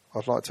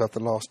 I'd like to have the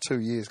last 2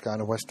 years going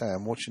to West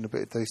Ham, watching a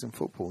bit of decent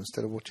football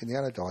instead of watching the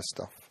Allardyce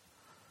stuff.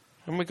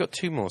 And we've got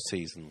 2 more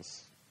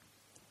seasons.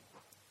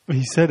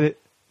 He said it.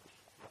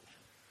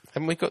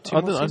 Haven't we got 2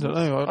 more seasons? I don't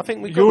know. I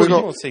think we've got 2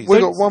 more seasons.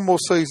 We've got 1 more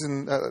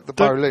season at the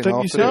Boleyn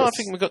after this. No, I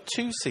think we've got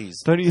 2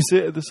 seasons. Don't you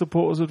sit at the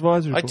Supporters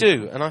Advisory Board? I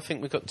do, and I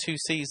think we've got 2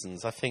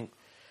 seasons. I think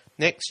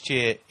next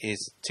year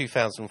is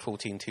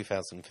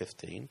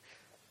 2014-2015.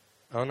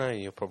 Oh, no,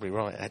 you're probably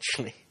right,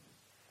 actually.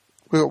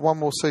 We've got 1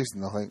 more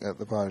season, I think, at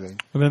the Boleyn.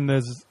 And then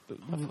there's 2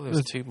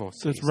 more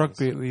seasons. There's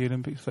rugby at the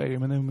Olympic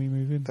Stadium, and then we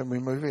move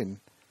in.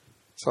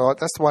 So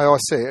that's the way I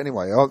see it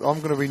anyway. I'm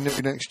going to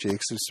renew next year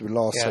because this is the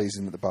last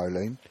season at the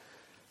Boleyn.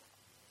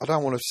 I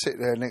don't want to sit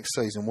there next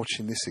season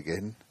watching this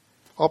again.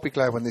 I'll be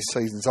glad when this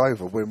season's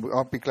over.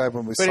 I'll be glad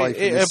when we're safe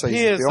in this season behind us. It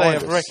appears they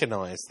have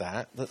recognised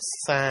that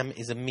Sam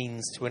is a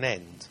means to an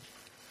end.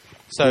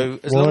 So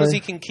as long as he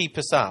can keep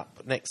us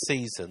up next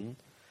season,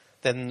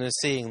 then they're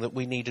seeing that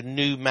we need a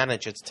new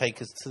manager to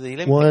take us to the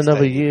Olympics. Why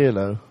another year,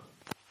 though?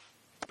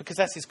 Because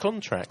that's his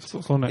contract.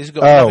 He's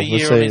got another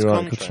year on his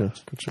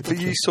contract. But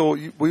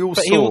we all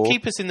saw. He will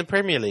keep us in the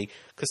Premier League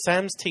because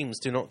Sam's teams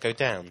do not go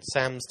down.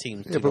 Sam's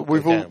teams do not go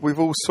down. We've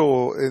all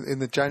saw in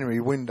the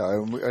January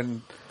window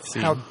and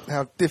how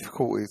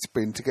difficult it's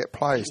been to get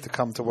players to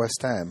come to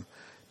West Ham.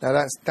 Now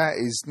that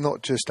is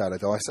not just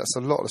Allardyce. That's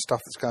a lot of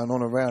stuff that's going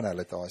on around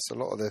Allardyce. A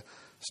lot of the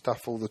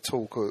stuff, all the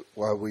talk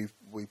where we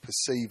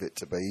perceive it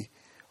to be,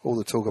 all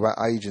the talk about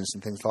agents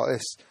and things like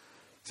this.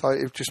 So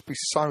it would just be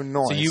so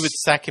nice. So you would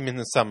sack him in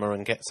the summer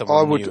and get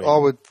someone new in? I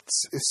would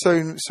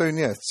soon. As soon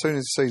as the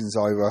season's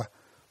over,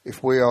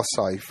 if we are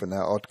safe and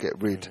that, I'd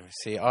get rid.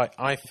 See, I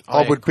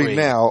would agree. be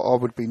now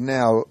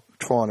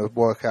trying to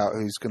work out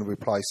who's going to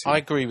replace him. I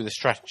agree with the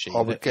strategy.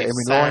 I would get him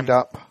lined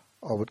up.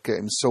 I would get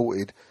him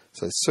sorted.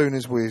 So as soon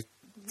as the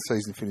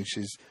season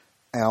finishes,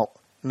 out,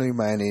 new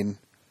man in,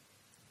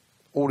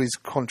 all his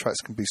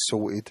contracts can be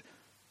sorted.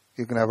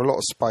 You're going to have a lot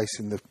of space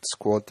in the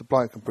squad. The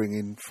bloke can bring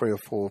in 3 or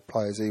 4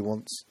 players he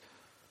wants,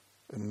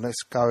 and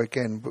let's go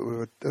again. But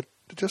with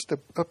just a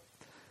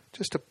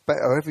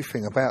better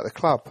everything about the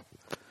club.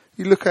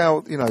 You look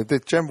out, the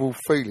general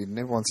feeling.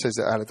 Everyone says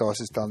that Allardyce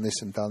has done this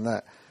and done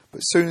that, but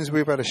as soon as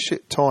we've had a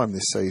shit time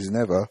this season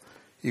ever,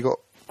 you got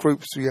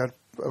groups. We had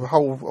a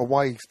whole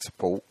away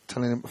support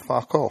telling them to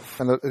fuck off.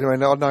 And I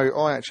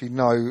actually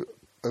know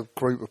a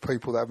group of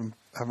people that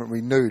haven't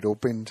renewed or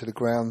been to the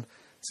ground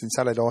since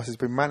Allardyce has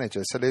been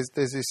manager. So there's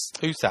this.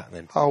 Who's that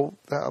then? Oh,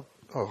 that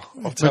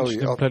I'll tell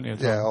you. Plenty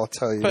of yeah, times. I'll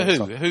tell you. But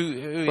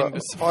who? But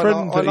It's a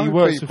friend that he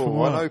works with from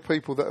work. I know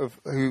people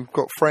who've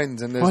got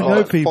friends, and there's I know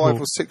like people.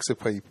 5 or 6 of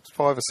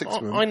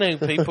them. I know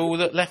people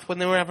that left when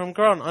there were Avram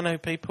Grant. I know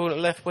people that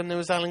left when there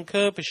was Alan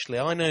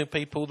Kirbishley. I know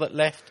people that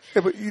left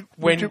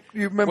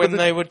when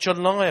they were John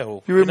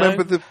Lyall. You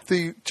remember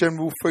the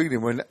general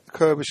feeling when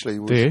Kirbishley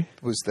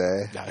was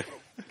there? No.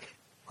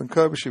 When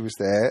Kirbishley was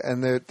there,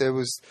 and there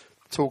was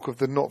talk of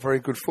the not very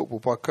good football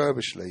by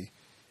Kirbishley.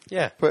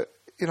 Yeah. But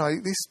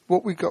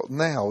what we got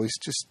now is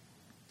just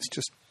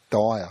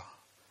dire.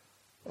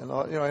 And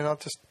I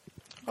just.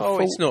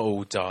 It's not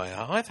all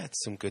dire. I've had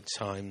some good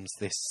times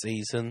this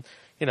season.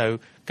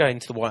 Going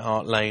to the White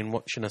Hart Lane,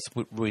 watching us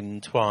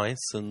win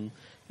twice, and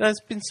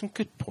there's been some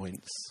good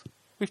points.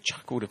 We've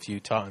chuckled a few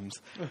times.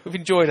 We've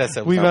enjoyed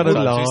ourselves. We've had a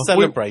laugh. We've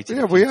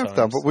celebrated. We have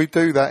done, but we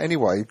do that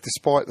anyway,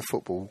 despite the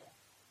football.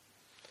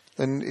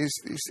 Then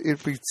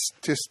it'd be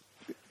just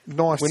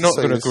nice. We're not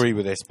going to agree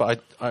with this,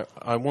 but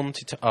I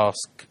wanted to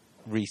ask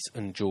Reese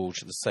and George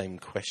the same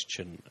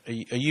question. Are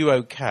you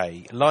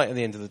okay? Light at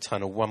the end of the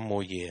tunnel, one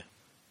more year.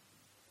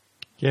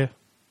 Yeah,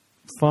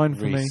 fine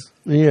for Reese.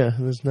 me. Yeah,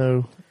 there's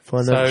no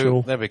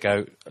financial. So there we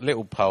go. A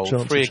little poll,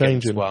 chance 3 of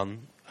against changing.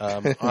 1.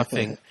 I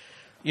think,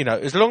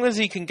 as long as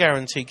he can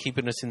guarantee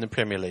keeping us in the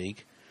Premier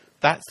League,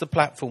 that's the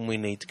platform we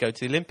need to go to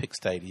the Olympic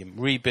Stadium.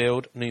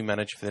 Rebuild, new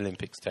manager for the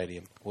Olympic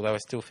Stadium. Although I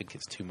still think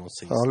it's 2 more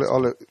seasons.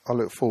 I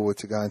look forward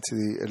to going to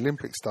the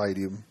Olympic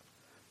Stadium,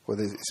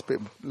 where it's a bit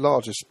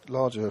larger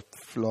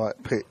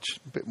flight pitch,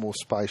 a bit more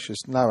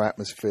spacious, no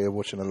atmosphere,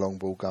 watching a long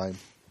ball game.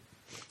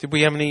 Did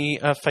we have any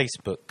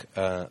Facebook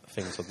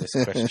things on this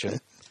question?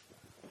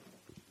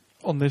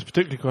 On this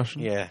particular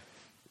question? Yeah.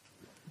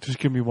 Just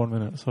give me 1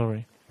 minute,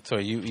 sorry.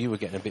 Sorry, you were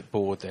getting a bit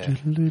bored there. I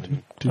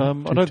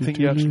don't think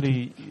you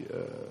actually...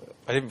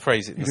 I didn't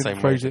phrase it the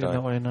same way. You didn't phrase it in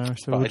that way, no.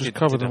 So But we'll just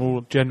cover them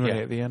all generally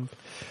at the end.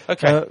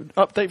 Okay.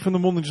 Update from the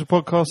More Than Just a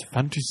Podcast,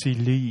 Fantasy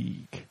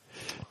League.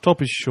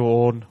 Top is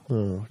Sean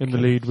in the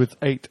lead with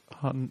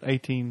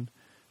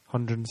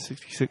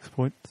 1,866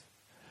 points.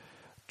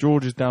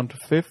 George is down to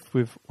 5th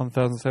with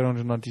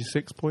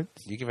 1,796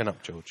 points. You giving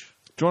up, George?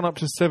 John up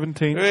to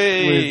 17th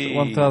with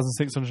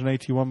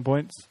 1,681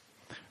 points.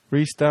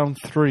 Reese down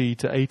 3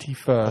 to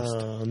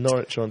 81st.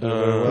 Norwich aren't doing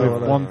very well.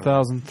 With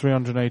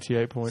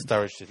 1,388 points.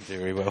 Sturridge didn't do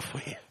very well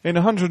for you. In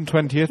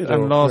 120th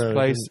and last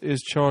place is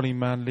Charlie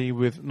Manley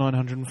with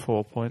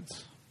 904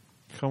 points.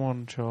 Come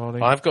on,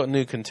 Charlie. I've got a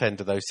new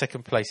contender, though.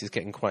 Second place is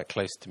getting quite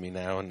close to me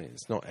now, and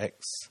it's not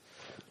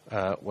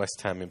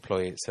West Ham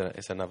employee.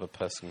 It's another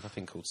person, I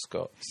think, called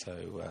Scott. So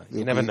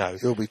you never know.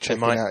 He'll be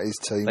checking out his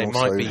team. They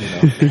also, might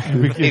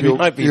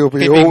be. You'll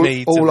be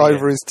all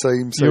over his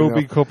team. So you'll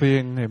be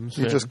copying him.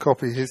 You just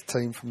copy his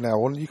team from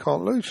now on. You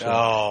can't lose. Sean.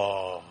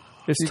 Oh,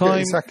 it's you time.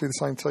 Get exactly the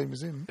same team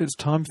as him. It's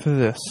time for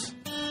this.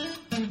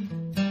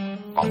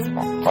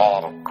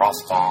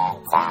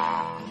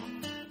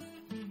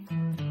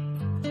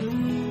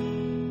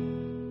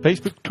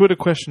 Facebook Twitter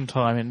question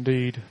time,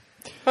 indeed.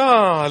 Oh,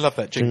 I love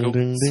that jingle.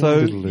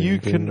 So you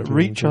can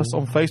reach us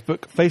on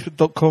Facebook,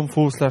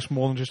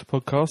 facebook.com/more than just a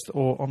podcast,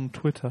 or on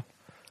Twitter,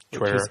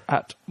 which is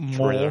at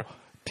more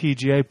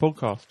TGA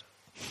podcast.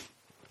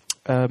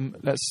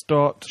 Let's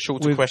start.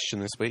 Shorter question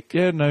this week.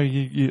 Yeah, no,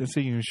 you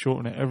see you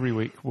shorten it every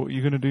week. What are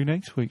you going to do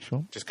next week,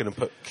 Sean? Just going to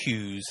put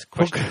Q's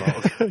question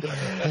mark.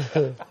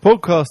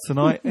 Podcast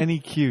tonight. Any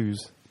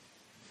Q's?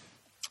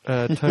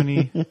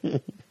 Tony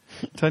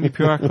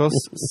Purakos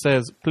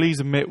says, please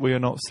admit we are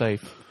not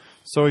safe.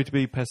 Sorry to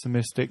be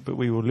pessimistic, but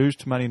we will lose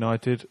to Man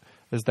United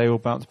as they will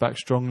bounce back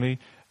strongly,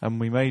 and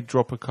we may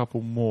drop a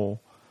couple more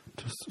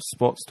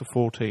spots to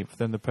 14th.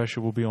 Then the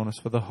pressure will be on us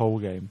for the whole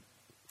game.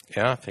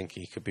 Yeah, I think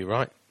he could be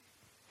right.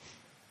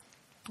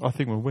 I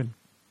think we'll win.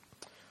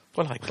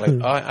 Well,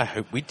 I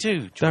hope we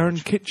do, George.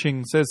 Darren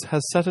Kitching says,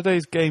 has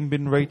Saturday's game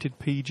been rated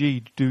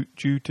PG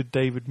due to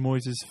David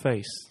Moyes'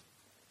 face?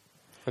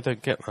 I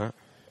don't get that.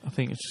 I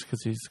think it's just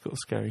because he's got a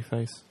scary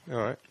face. All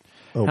right.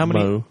 Oh, how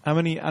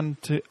many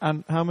Antonio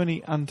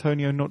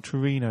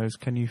Notorinos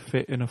can you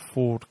fit in a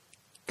Ford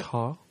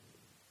car?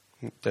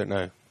 Don't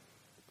know.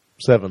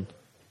 7.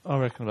 I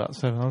reckon about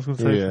 7. I was going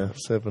to say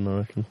 7. I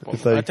reckon.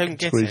 Well, I don't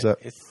get it. That.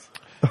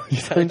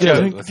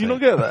 Do you not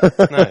get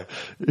that? No.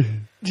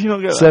 Do you not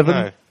get that? 7.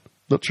 No.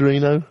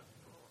 Notorino.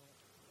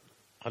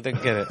 I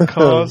don't get it.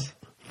 Cars,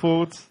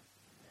 Fords.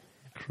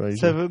 Crazy.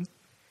 7.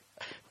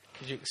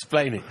 Could you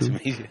explain it to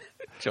me,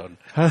 John?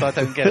 So I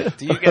don't get it.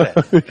 Do you get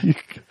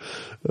it?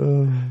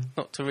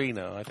 Not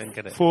Torino. I don't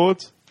get it.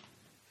 Fords.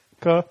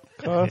 Cars.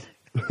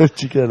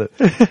 Did you get it?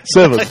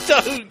 7. I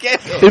don't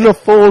get it. In a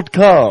Ford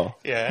car.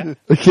 Yeah.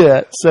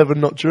 Yeah, 7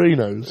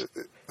 Notorinos.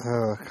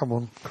 Come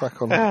on,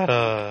 crack on.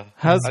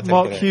 Has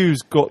Mark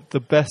Hughes got the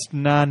best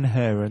nan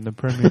hair in the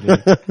Premier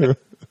League?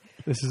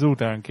 This is all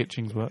Darren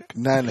Kitching's work.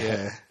 Nan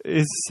hair.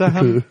 Is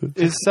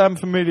Sam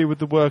familiar with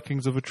the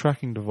workings of a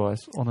tracking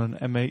device on an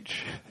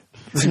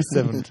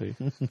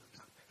MH370?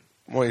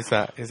 What is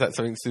that? Is that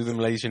something to do with the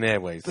Malaysian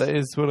Airways? That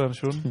is what I'm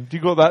sure. You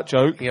got that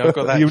joke? Yeah, I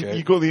got that joke.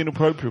 You got the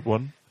inappropriate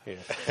one.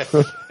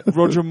 Yeah.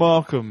 Roger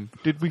Markham,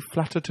 did we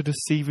flatter to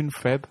deceive in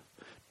Feb?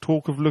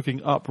 Talk of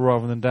looking up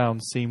rather than down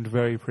seemed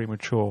very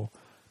premature.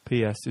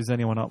 P.S. Is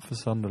anyone up for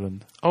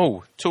Sunderland?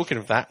 Oh, talking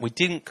of that, we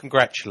didn't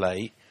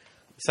congratulate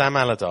Sam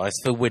Allardyce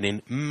for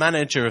winning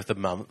Manager of the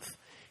Month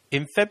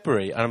in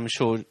February. And I'm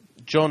sure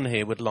John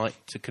here would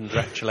like to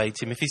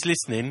congratulate him. If he's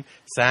listening,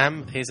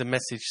 Sam, here's a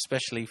message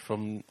especially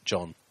from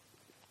John.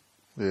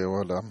 Yeah,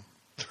 well done.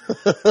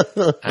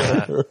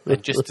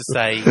 And just to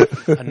say,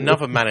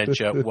 another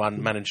manager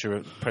won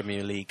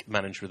Premier League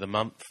Manager of the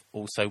Month.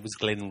 Also was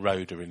Glenn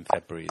Roeder in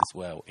February as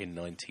well in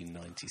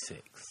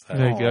 1996. So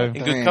There you go.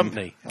 In good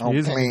company. He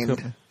is in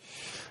good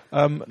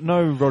company.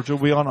 No, Roger,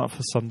 we aren't up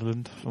for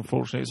Sunderland.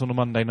 Unfortunately, it's on a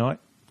Monday night.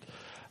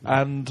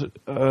 And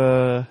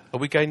are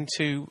we going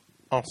to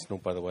Arsenal,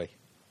 by the way?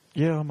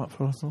 Yeah, I'm up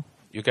for Arsenal.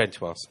 You're going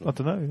to Arsenal? I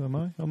don't know, am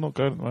I? I'm not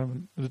going at the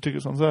moment. The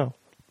tickets on sale.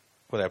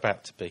 Well, they're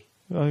about to be.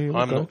 Oh,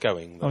 I'm not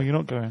going. Though. Oh, you're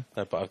not going?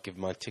 No, but I'll give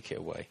my ticket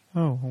away.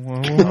 Oh, well,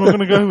 what am I going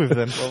to go with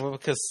then? Well,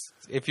 because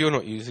if you're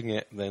not using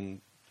it, then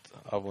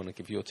I want to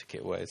give your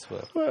ticket away as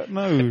well.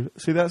 No,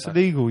 see, that's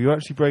illegal. You're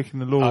actually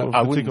breaking the law.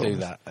 I wouldn't do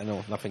that. I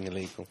know, nothing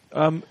illegal.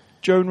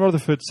 Joan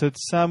Rutherford said,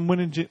 Sam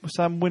winning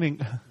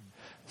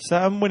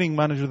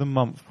Manager of the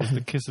Month was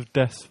the kiss of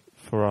death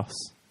for us.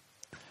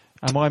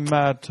 Am I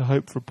mad to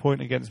hope for a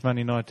point against Man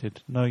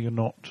United? No, you're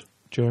not,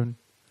 Joan.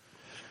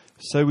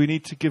 So we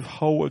need to give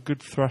Hull a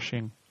good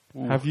thrashing.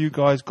 Ooh. Have you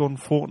guys gone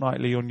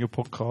fortnightly on your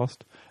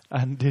podcast?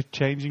 And did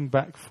changing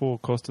back 4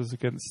 cost us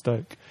against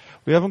Stoke?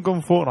 We haven't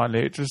gone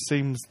fortnightly. It just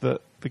seems that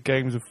the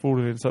games have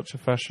fallen in such a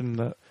fashion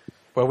that...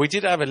 Well, we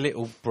did have a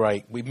little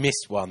break. We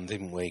missed one,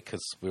 didn't we?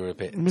 Because we were a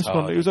bit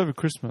tired. It was over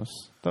Christmas.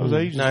 That was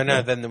ages ago.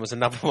 No. Then there was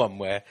another one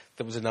where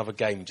there was another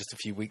game just a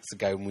few weeks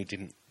ago and we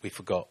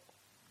forgot.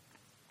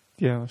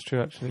 Yeah, that's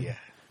true, actually. Yeah.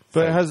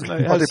 But it has...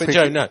 But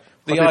Joe, no.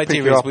 The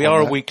idea is we are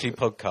a weekly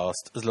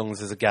podcast as long as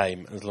there's a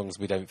game, as long as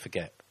we don't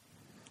forget.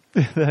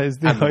 That is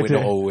the idea. And we're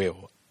not all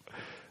ill.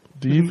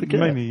 Do you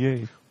forget? Mainly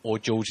you. Or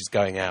George is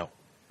going out.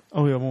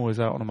 Oh, yeah, I'm always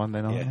out on a Monday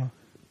night. Yeah.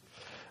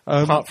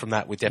 Apart from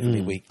that, we're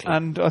definitely weekly.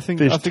 And I think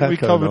we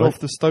covered off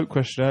the Stoke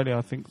question earlier.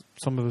 I think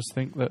some of us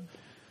think that,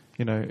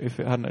 you know, if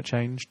it hadn't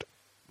changed,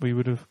 we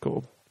would have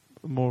got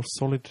a more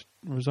solid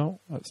result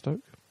at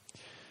Stoke.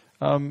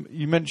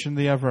 You mentioned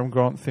the Avram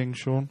Grant thing,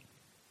 Sean.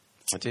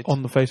 I did.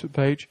 On the Facebook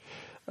page.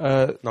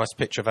 Nice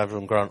picture of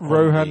Avram Grant.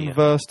 Rohan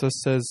Verster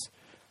says,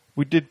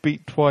 we did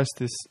beat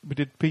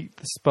the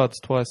Spuds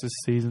twice this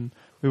season.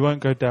 We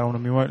won't go down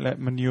and we won't let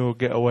Manure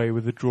get away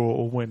with a draw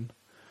or win.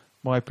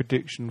 My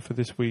prediction for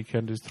this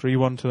weekend is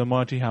 3-1 to the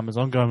Mighty Hammers.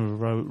 I'm going with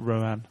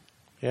Rohan.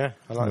 Yeah,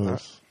 I like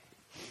that.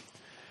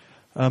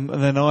 And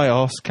then I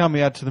asked, can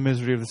we add to the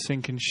misery of the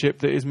sinking ship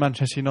that is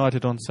Manchester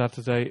United on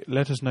Saturday?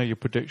 Let us know your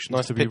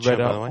predictions to be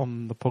read out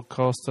on the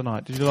podcast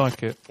tonight. Did you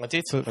like it? I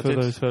did. For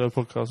those fellow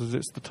podcasters,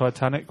 it's the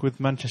Titanic with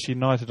Manchester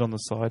United on the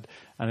side,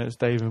 and it's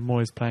David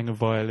Moyes playing a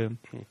violin.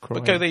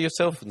 But go there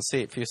yourself and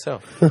see it for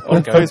yourself.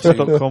 On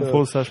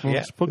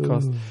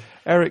facebook.com/podcast.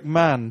 Eric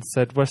Mann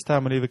said West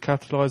Ham will either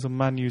capitalise on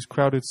Man U's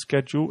crowded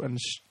schedule and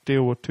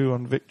steal a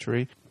 2-1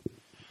 victory,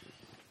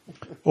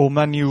 or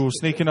Man U will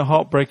sneak in a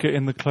heartbreaker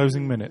in the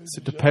closing minutes.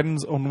 It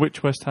depends on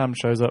which West Ham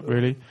shows up,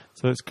 really.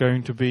 So it's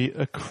going to be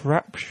a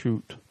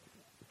crapshoot.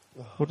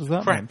 What does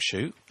that mean?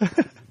 Crapshoot?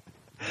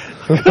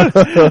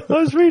 I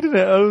was reading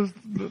it. I was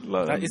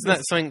like, isn't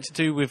that something to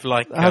do with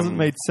like? It hasn't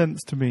made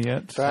sense to me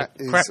yet.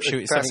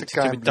 Crapshoot is something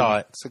to do with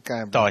dice.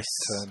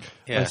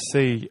 Yeah. I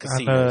see.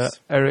 And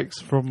Eric's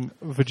from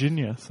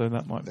Virginia, so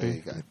that might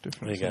be different.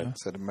 There you go.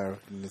 Said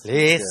American.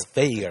 Las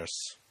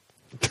Vegas.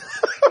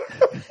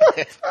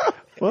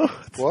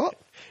 What?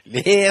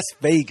 Las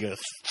Vegas.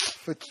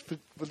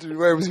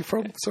 Where was he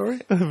from?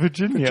 Sorry?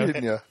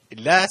 Virginia.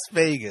 Las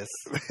Vegas.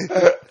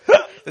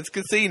 There's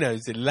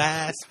casinos in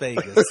Las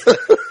Vegas.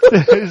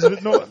 Is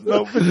it not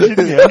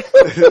Virginia?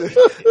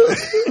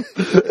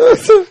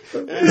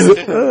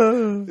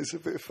 It's a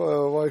bit far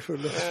away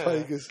from Las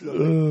Vegas.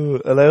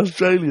 Are they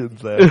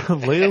Australians there?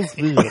 Las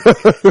Vegas.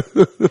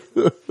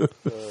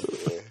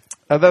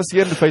 That's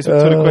the end of Facebook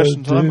Twitter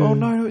question time. Oh,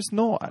 no, it's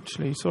not,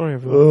 actually. Sorry,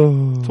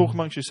 everyone. Talk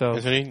amongst yourselves.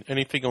 Is there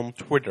anything on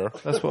Twitter?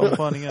 That's what I'm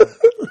finding out.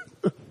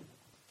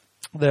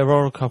 There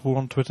are a couple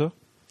on Twitter.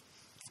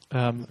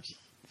 The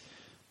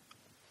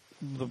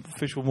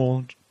official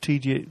Wonders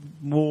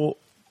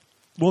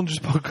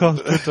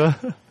podcast Twitter.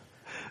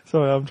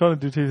 Sorry, I'm trying to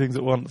do two things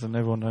at once, and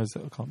everyone knows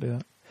that I can't do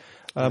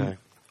that.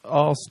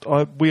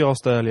 We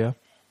asked earlier,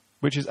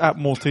 which is at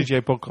more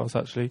TGA podcast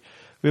actually.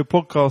 We are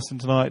podcasting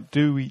tonight.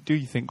 Do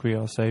you think we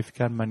are safe?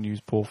 Can Man U's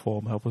poor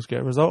form help us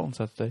get a result on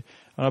Saturday?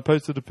 And I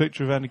posted a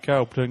picture of Andy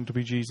Carroll pretending to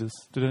be Jesus.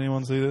 Did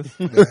anyone see this?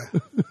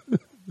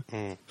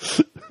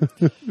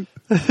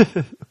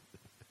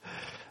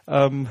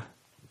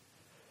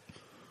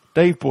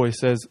 Dave Boy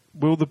says,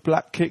 will the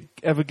Black Kit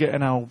ever get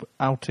an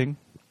outing?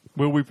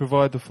 Will we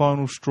provide the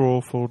final straw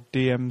for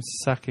DM's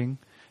sacking?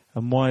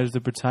 And why is the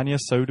Britannia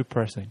so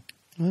depressing?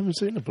 I haven't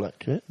seen the Black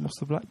Kit. What's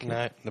the Black Kit?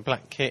 No, the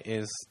Black Kit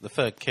is the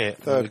third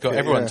kit. We've got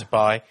everyone to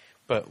buy,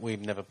 but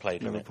we've never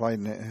played in it. Never played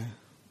in it, yeah.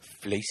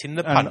 Fleecing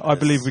the And punters. I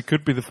believe we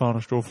could be the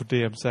final straw for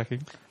DM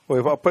sacking.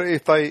 Well, but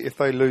if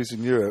they lose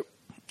in Europe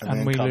and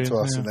then we come lose, to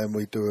us yeah. and then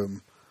we do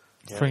them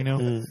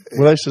 3-0.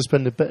 Well, they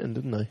suspended betting,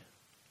 didn't they?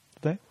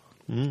 Did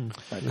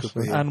that could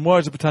be they? And why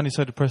is the Britannia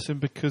so depressing?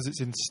 Because it's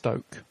in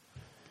Stoke.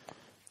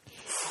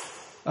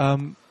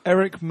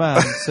 Eric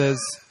Mann says,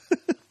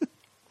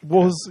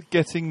 was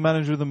getting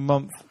manager of the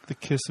month the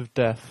kiss of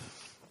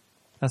death?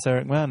 That's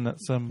Eric Mann.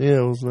 That's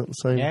Yeah, wasn't that the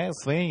same? Yeah,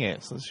 it's saying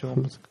it. That's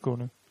Sean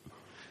Corner.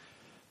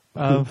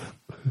 I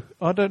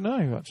don't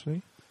know,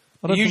 actually.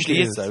 I don't It usually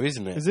think is, though,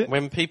 isn't it? Is it?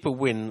 When people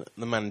win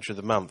the manager of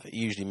the month, it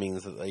usually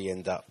means that they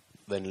end up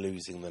then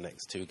losing the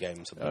next 2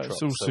 games of the trot.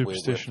 It's all So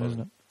superstition, isn't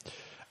it?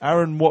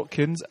 Aaron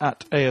Watkins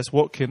at AS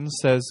Watkins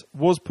says,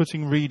 was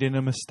putting Reed in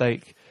a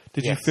mistake?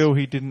 Did you feel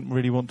he didn't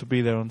really want to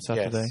be there on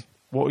Saturday? Yes.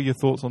 What are your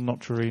thoughts on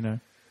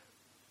Nocerino?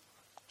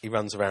 He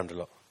runs around a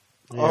lot.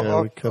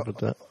 Yeah, we covered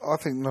that. I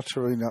think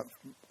Nocerino's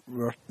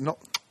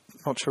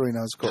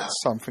got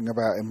something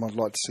about him. I'd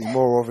like to see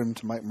more of him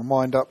to make my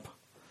mind up.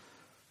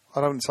 I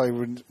don't say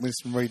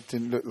Winston Reid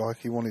didn't look like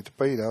he wanted to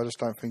be there. I just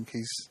don't think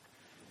he's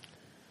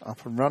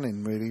up and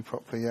running really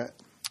properly yet.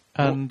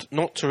 And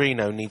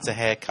Nocerino needs a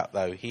haircut,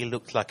 though. He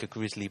looks like a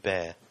grizzly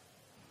bear.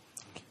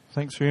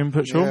 Thanks for your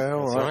input, Sean. Yeah,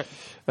 all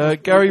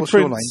right. Gary What's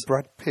Prince. your name?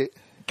 Brad Pitt.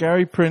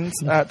 Gary Prince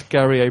at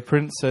Gary A.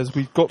 Prince says,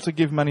 we've got to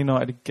give Man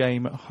United a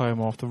game at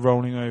home after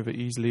rolling over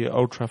easily at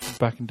Old Trafford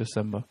back in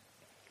December.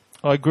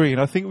 I agree, and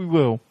I think we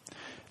will.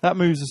 That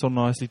moves us on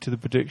nicely to the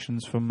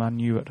predictions for Man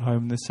U at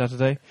home this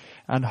Saturday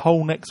and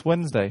Hull next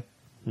Wednesday.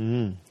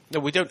 No,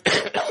 we don't...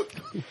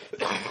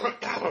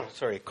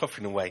 Sorry,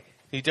 coughing away.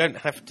 You don't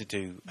have to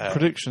do...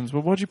 predictions?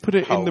 Well, why do you put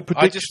it Hull. in the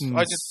predictions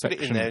I just put it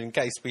in section? there in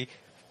case we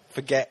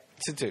forget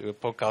to do a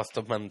podcast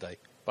on Monday.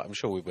 But I'm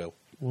sure we will.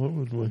 What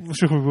would we? I'm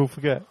sure we will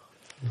forget.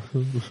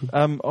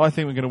 I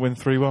think we're going to win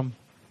 3-1.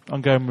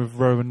 I'm going with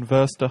Rowan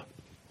Verster.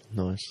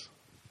 Nice.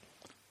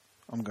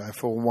 I'm going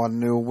for a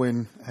 1-0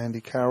 win.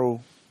 Andy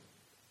Carroll.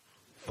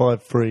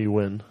 5-3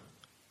 win.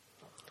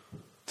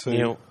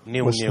 Nil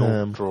West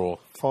Ham. draw.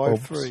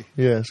 5-3.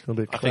 Yeah, it's going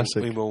to be a I think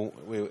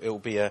classic. it'll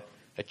be a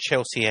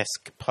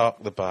Chelsea-esque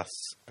park the bus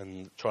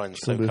and try and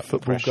It's going soak to be up the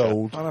football pressure.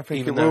 gold. I don't think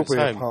Even it though will it's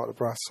be a home. part of the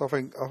brass. I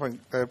think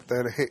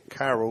they'll hit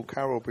Carroll.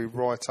 Carroll will be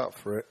right up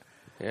for it.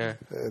 Yeah.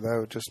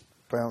 They'll just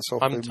bounce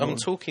off him. I'm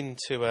talking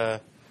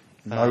to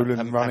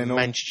Nolan running a on.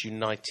 Manchester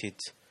United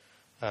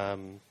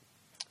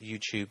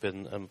YouTube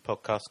and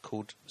podcast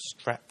called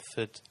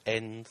Stratford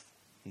End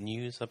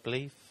News, I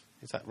believe.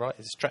 Is that right?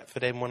 Is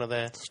Stratford End one of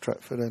their...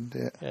 Stratford End,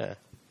 yeah. Yeah.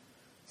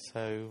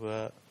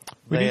 So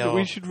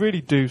We should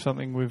really do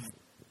something with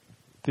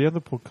the other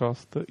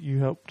podcast that you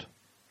helped.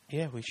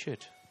 Yeah, we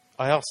should.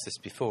 I asked this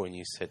before and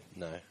you said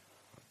no.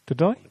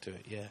 Did I? I'll do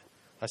it, yeah.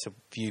 That's a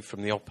view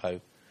from the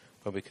Oppo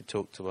where we could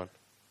talk to one.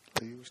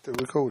 Are you still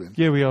recording?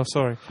 Yeah, we are,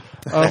 sorry.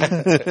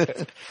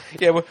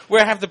 Yeah,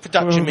 we'll have the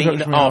production We'll have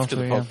meeting production after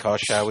the yeah. podcast,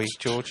 shall we,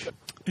 George?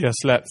 Yes,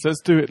 let's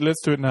do it.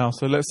 Let's do it now.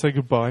 So let's say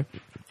goodbye.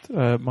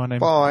 My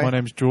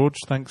name's George.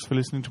 Thanks for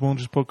listening to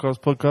Maunders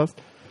Podcast.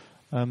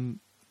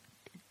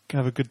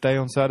 Have a good day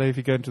on Saturday if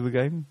you're going to the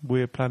game.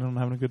 We're planning on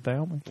having a good day,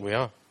 aren't we? We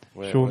are.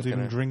 Sean's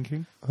even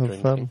drinking.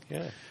 Have fun.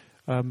 Yeah.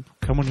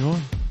 Come on, you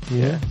on.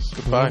 Yes.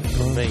 Goodbye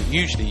from me.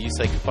 Usually you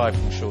say goodbye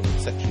from Sean in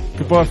section.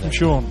 Goodbye from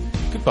Sean.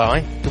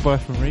 Goodbye. Goodbye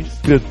from Reese.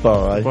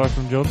 Goodbye. Goodbye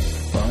from John.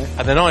 Bye.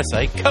 And then I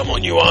say, come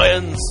on, you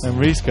irons. And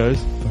Reese goes.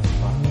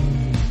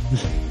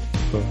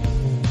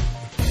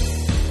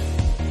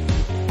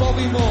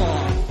 Bobby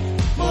Moore.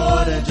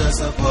 More than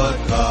just a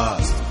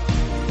podcast.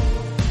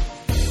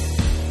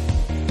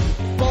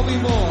 Bobby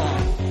Moore.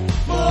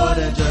 More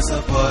than just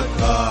a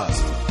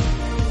podcast.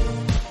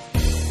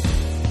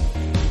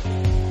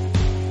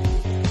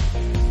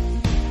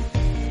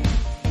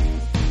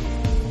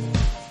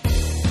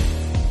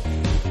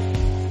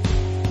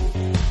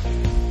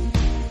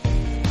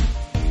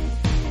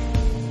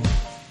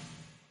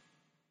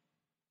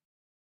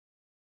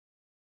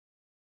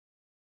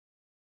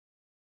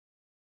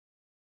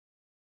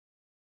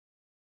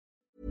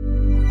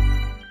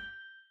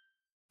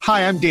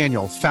 Hi, I'm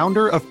Daniel,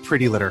 founder of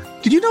Pretty Litter.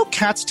 Did you know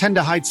cats tend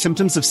to hide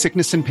symptoms of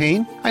sickness and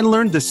pain? I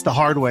learned this the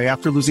hard way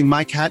after losing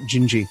my cat,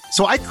 Gingy.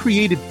 So I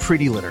created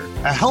Pretty Litter,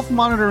 a health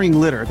monitoring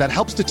litter that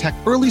helps detect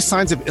early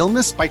signs of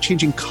illness by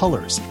changing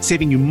colors,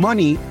 saving you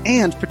money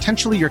and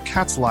potentially your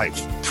cat's life.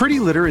 Pretty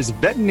Litter is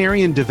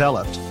veterinarian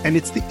developed, and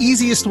it's the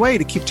easiest way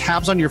to keep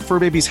tabs on your fur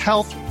baby's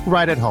health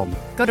right at home.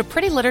 Go to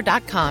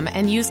prettylitter.com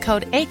and use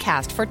code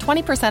ACAST for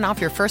 20% off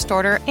your first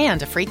order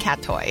and a free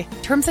cat toy.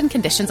 Terms and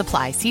conditions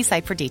apply. See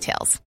site for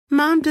details.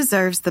 Mom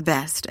deserves the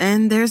best,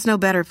 and there's no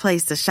better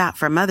place to shop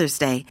for Mother's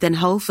Day than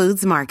Whole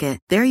Foods Market.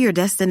 They're your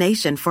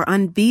destination for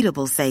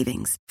unbeatable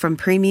savings, from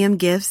premium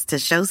gifts to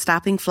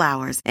show-stopping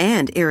flowers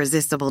and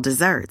irresistible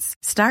desserts.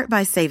 Start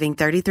by saving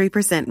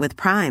 33% with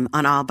Prime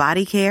on all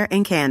body care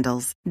and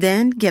candles.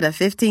 Then get a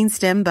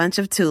 15-stem bunch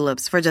of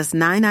tulips for just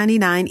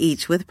 $9.99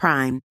 each with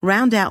Prime.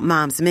 Round out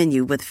Mom's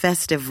menu with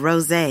festive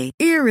rosé,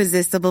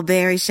 irresistible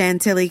berry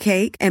chantilly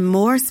cake, and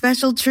more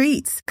special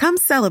treats. Come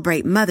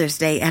celebrate Mother's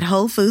Day at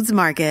Whole Foods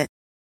Market.